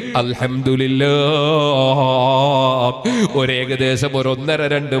 അൽഹംദുലില്ലാഹ്. ഏകദേശം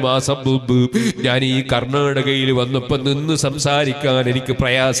 1.5-2 മാസം മുമ്പ് ഞാൻ ഈ കർണാടകയിൽ വന്നപ്പോൾ നിന്ന് സംസാരിക്കാൻ എനിക്ക്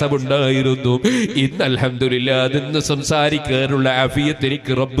പ്രയാസമുണ്ടായിരുന്നു. ഇന്ന് അൽഹംദുലില്ലാഹ് നിന്ന് സംസാരിക്കാനുള്ള ആഫിയത്ത്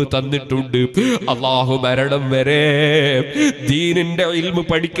എനിക്ക് റബ്ബ് തന്നിട്ടുണ്ട്. അള്ളാഹു മരണം വരെ ദീനിന്റെ ഇൽമ്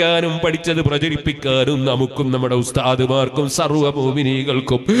പഠിക്കാനും പഠിച്ചത് പ്രചരിപ്പിക്കാനും നമുക്കും നമ്മുടെ ഉസ്താദുമാർക്കും സർവ്വ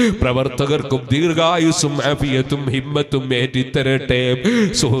മുഅ്മിനീകൾക്കും പ്രവർത്തകർക്കും ദീർഘായുസ്സും ആഫിയത്തും ഹിമ്മത്തും ഏറ്റിത്തരട്ടെ.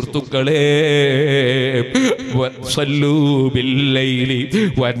 സുഹൃത്തുക്കളെ, വസല്ലൂ ബില്ലൈലി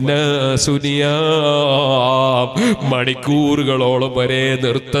വന്നാസു നിയാം. മണിക്കൂറുകളോളം വരെ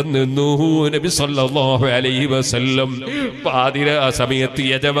നൃത്തം നിന്നു നബി സല്ലല്ലാഹു അലൈഹി വസല്ലം. പാതിരാ സമയത്ത്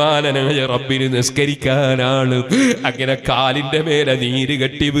യജമാനനായ റബ്ബിന് നിസ്കരിക്കാനാണ്. അങ്ങനെ കാലിന്റെ മേലെ നീര്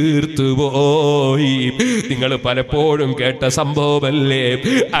കെട്ടി വീർത്തു പോയി. നിങ്ങൾ പലപ്പോഴും കേട്ട സംഭവമല്ലേ?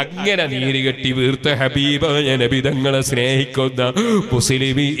 അങ്ങനെ നീര് കെട്ടി വീർത്ത ഹബീബായ നബി തങ്ങളെ സ്നേഹിക്കുന്ന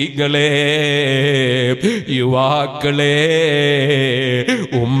മുസ്ലിമീങ്ങളെ, യുവാക്കളെ,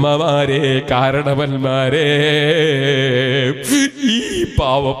 ഉമ്മമാരെ, കാരണവന്മാരെ, ഈ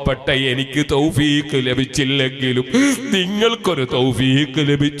പാവപ്പെട്ട എനിക്ക് തൗഫീഖ് ലഭിച്ചില്ലെങ്കിലും നിങ്ങൾക്കൊരു തൗഫീഖ്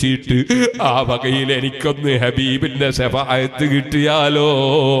ലഭിച്ചിട്ട് ആ വകയിൽ എനിക്കൊന്ന് ഹബീബിന്റെ ശഫാഅത്ത് കിട്ടിയാലോ?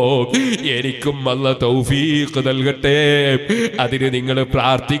 എനിക്കും അല്ലാഹ് തൗഫീഖ് നൽകട്ടെ. അതിന് നിങ്ങൾ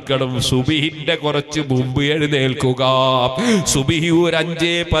പ്രാർത്ഥിക്കണം. സുബഹിന്റെ കുറച്ച് മുമ്പ് എഴുന്നേൽക്കുക. സുബഹി ഒരു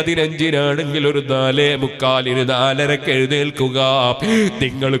 5:15 ഒരു 4:45 4:30 എഴുന്നേൽക്കുക.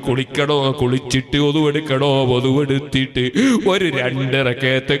 നിങ്ങൾ കുളിക്കണോ, കുളിച്ചിട്ട് ഒതുവെടുക്കണോ, ഒതുവെടുത്തിട്ട് ഒരു 2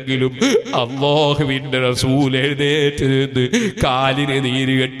 റക്അത്തെങ്കിലും അല്ലാഹുവിന്റെ റസൂൽ എഴുന്നേറ്റ് നിന്ന് കാലിന്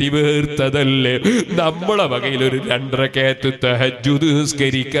നീര് കെട്ടി വീർത്തതല്ലേ, നമ്മളെ വകയിൽ ഒരു 2 റക്അത്ത് തഹജ്ജുദ്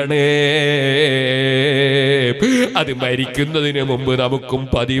നിസ്കരിക്കണേ. അത് മരിക്കുന്നതിന് മുമ്പ് നമുക്കും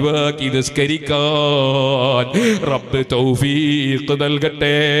പതിവാക്കി നിസ്കരിക്കാൻ റബ്ബ് തൗഫീഖ്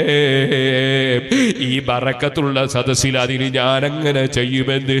നൽകട്ടെ. ഈ ബറക്കത്തുള്ള സദസ്സിൽ അതിന് ഞാൻ അങ്ങനെ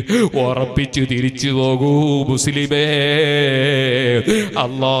ചെയ്യുമെന്ന് ഉറപ്പിച്ച് തിരിച്ചു പോകൂ മുസ്ലിമേ.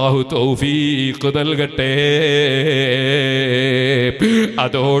 അല്ലാഹു തൗഫീഖ് നൽകട്ടെ.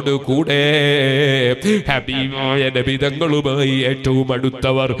 അതോടുകൂടെ ഹബീബായ നബി തങ്ങളുമായി ഏറ്റവും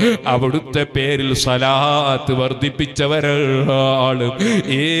അടുത്തവർ, അവിടുത്തെ പേരിൽ സലാത്ത് വർദ്ധിപ്പിച്ചവരാണ്.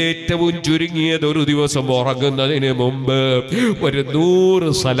 ഏറ്റവും ചുരുങ്ങിയത് ഒരു ദിവസം ഉറങ്ങുന്നതിന് മുമ്പ് ഒരു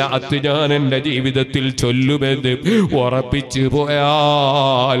 100 സലാത്ത് ഞാൻ എൻ്റെ ജീവിതത്തിൽ ചൊല്ലുമെന്ന് ഉറപ്പിച്ചു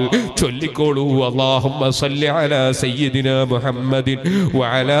പോയാൽ ചൊല്ലിക്കോളൂ. അല്ലാഹുമ്മ സല്ലി അലാ സയ്യിദിനാ മുഹമ്മദിൻ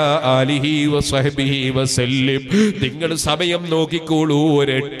വഅലാ ആലിഹി വസഹ്ബിഹി വസല്ലിം. നിങ്ങൾ സമയം നോക്കിക്കോളൂ.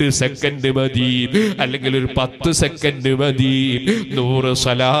 ഒരു 8 സെക്കൻഡ് മതി, അല്ലെങ്കിൽ ഒരു 10 സെക്കൻഡ് മതി 100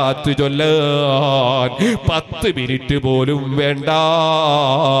 സലാത്ത് ചൊല്ലാൻ. 10 മിനിറ്റ് പോലും വേണ്ട.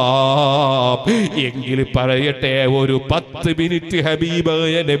 എങ്കിൽ പറയട്ടെ, ഒരു 10 മിനിറ്റ്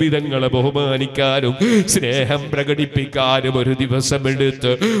ഹബീബായ നബി തങ്ങളെ ബഹുമാനിക്കാനും സ്നേഹം പ്രകടിപ്പിക്കാനും ഒരു ദിവസം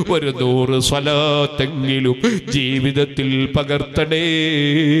എടുത്ത് ഒരു 100 സ്വലാത്തെങ്കിലും ജീവിതത്തിൽ പകർത്തണേ,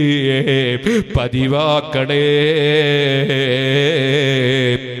 പതിവാക്കണേ.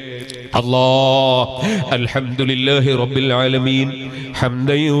 الله الحمد لله رب العالمين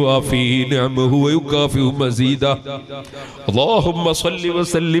حمدا يوافي نعمه ويكافئ مزيدا. اللهم صل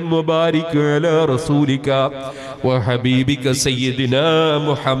وسلم وبارك على رسولك وحبيبك سيدنا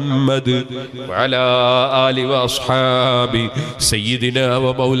محمد وعلى آله وأصحاب سيدنا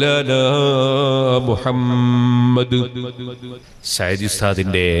ومولانا محمد. സയ്യിദ്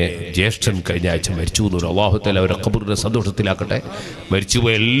ഉസ്താദിന്റെ ജ്യേഷ്ഠൻ കഴിഞ്ഞ ആഴ്ച മരിച്ചു. അല്ലാഹു തആല അവരുടെ ഖബറിനെ സന്തോഷത്തിലാക്കട്ടെ.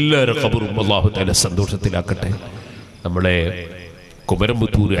 മരിച്ചുപോയ എല്ലാവരുടെ ഖബറും അല്ലാഹു തആല സന്തോഷത്തിലാക്കട്ടെ. നമ്മളെ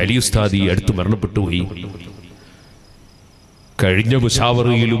കുമരമ്പത്തൂർ അലി ഉസ്താദി അടുത്ത് മരണപ്പെട്ടുപോയി. കഴിഞ്ഞ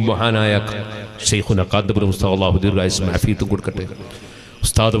മുശാവറയിലും മഹാനായ ശൈഖുന ഖാദബുൽ മുസ്തഫ അല്ലാഹു ദീർഘായുസ്സും ആഫിയത്തും കൊടുക്കട്ടെ.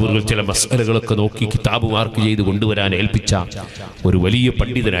 ഉസ്താദ് അവர்கள் ചില മസ്അലകളൊക്കെ നോക്കി കിതാബ് മാർക്ക് ചെയ്ത് കൊണ്ടുവരാൻ ഏൽപ്പിച്ച ഒരു വലിയ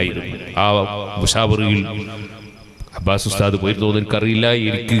പണ്ഡിതനായിരുന്നു. ആ മുശാവറയിൽ അബ്ബാസ് ഉസ്താദ് പോയിരുന്നോ എന്ന് എനിക്കറിയില്ല.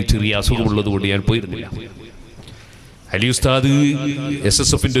 എനിക്ക് ചെറിയ അസുഖമുള്ളത് കൊണ്ട് ഞാൻ പോയിരുന്നില്ല. അലി ഉസ്താദ്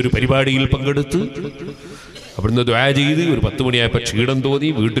SSFന്റെ ഒരു പരിപാടിയിൽ പങ്കെടുത്ത് അവിടുന്ന് ദുആ ചെയ്ത് ഒരു 10 മണിയായപ്പോൾ ക്ഷീണം തോന്നി.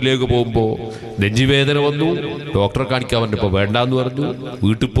 വീട്ടിലേക്ക് പോകുമ്പോൾ നെഞ്ചുവേദന വന്നു. ഡോക്ടറെ കാണിക്കാൻ പറഞ്ഞപ്പോൾ വേണ്ടാന്ന് പറഞ്ഞു.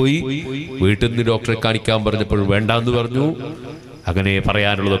 വീട്ടിൽ പോയി. വീട്ടിൽ നിന്ന് ഡോക്ടറെ കാണിക്കാൻ പറഞ്ഞപ്പോൾ വേണ്ടാന്ന് പറഞ്ഞു. അങ്ങനെ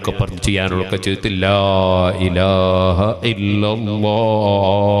പറയാനുള്ളതൊക്കെ പറഞ്ഞു, ചെയ്യാനുള്ളതൊക്കെ ചെയ്തിട്ട് ലാ ഇലാഹ ഇല്ലല്ലാഹ്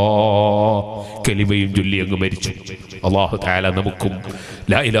കലിമയും ചൊല്ലി അങ്ങ് മരിച്ചു. അല്ലാഹു തആല നമുക്കും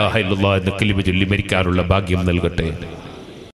ലാ ഇലാഹ ഇല്ലല്ലാഹ് എന്ന കലിമ ചൊല്ലി മരിക്കാനുള്ള ഭാഗ്യം നൽകട്ടെ.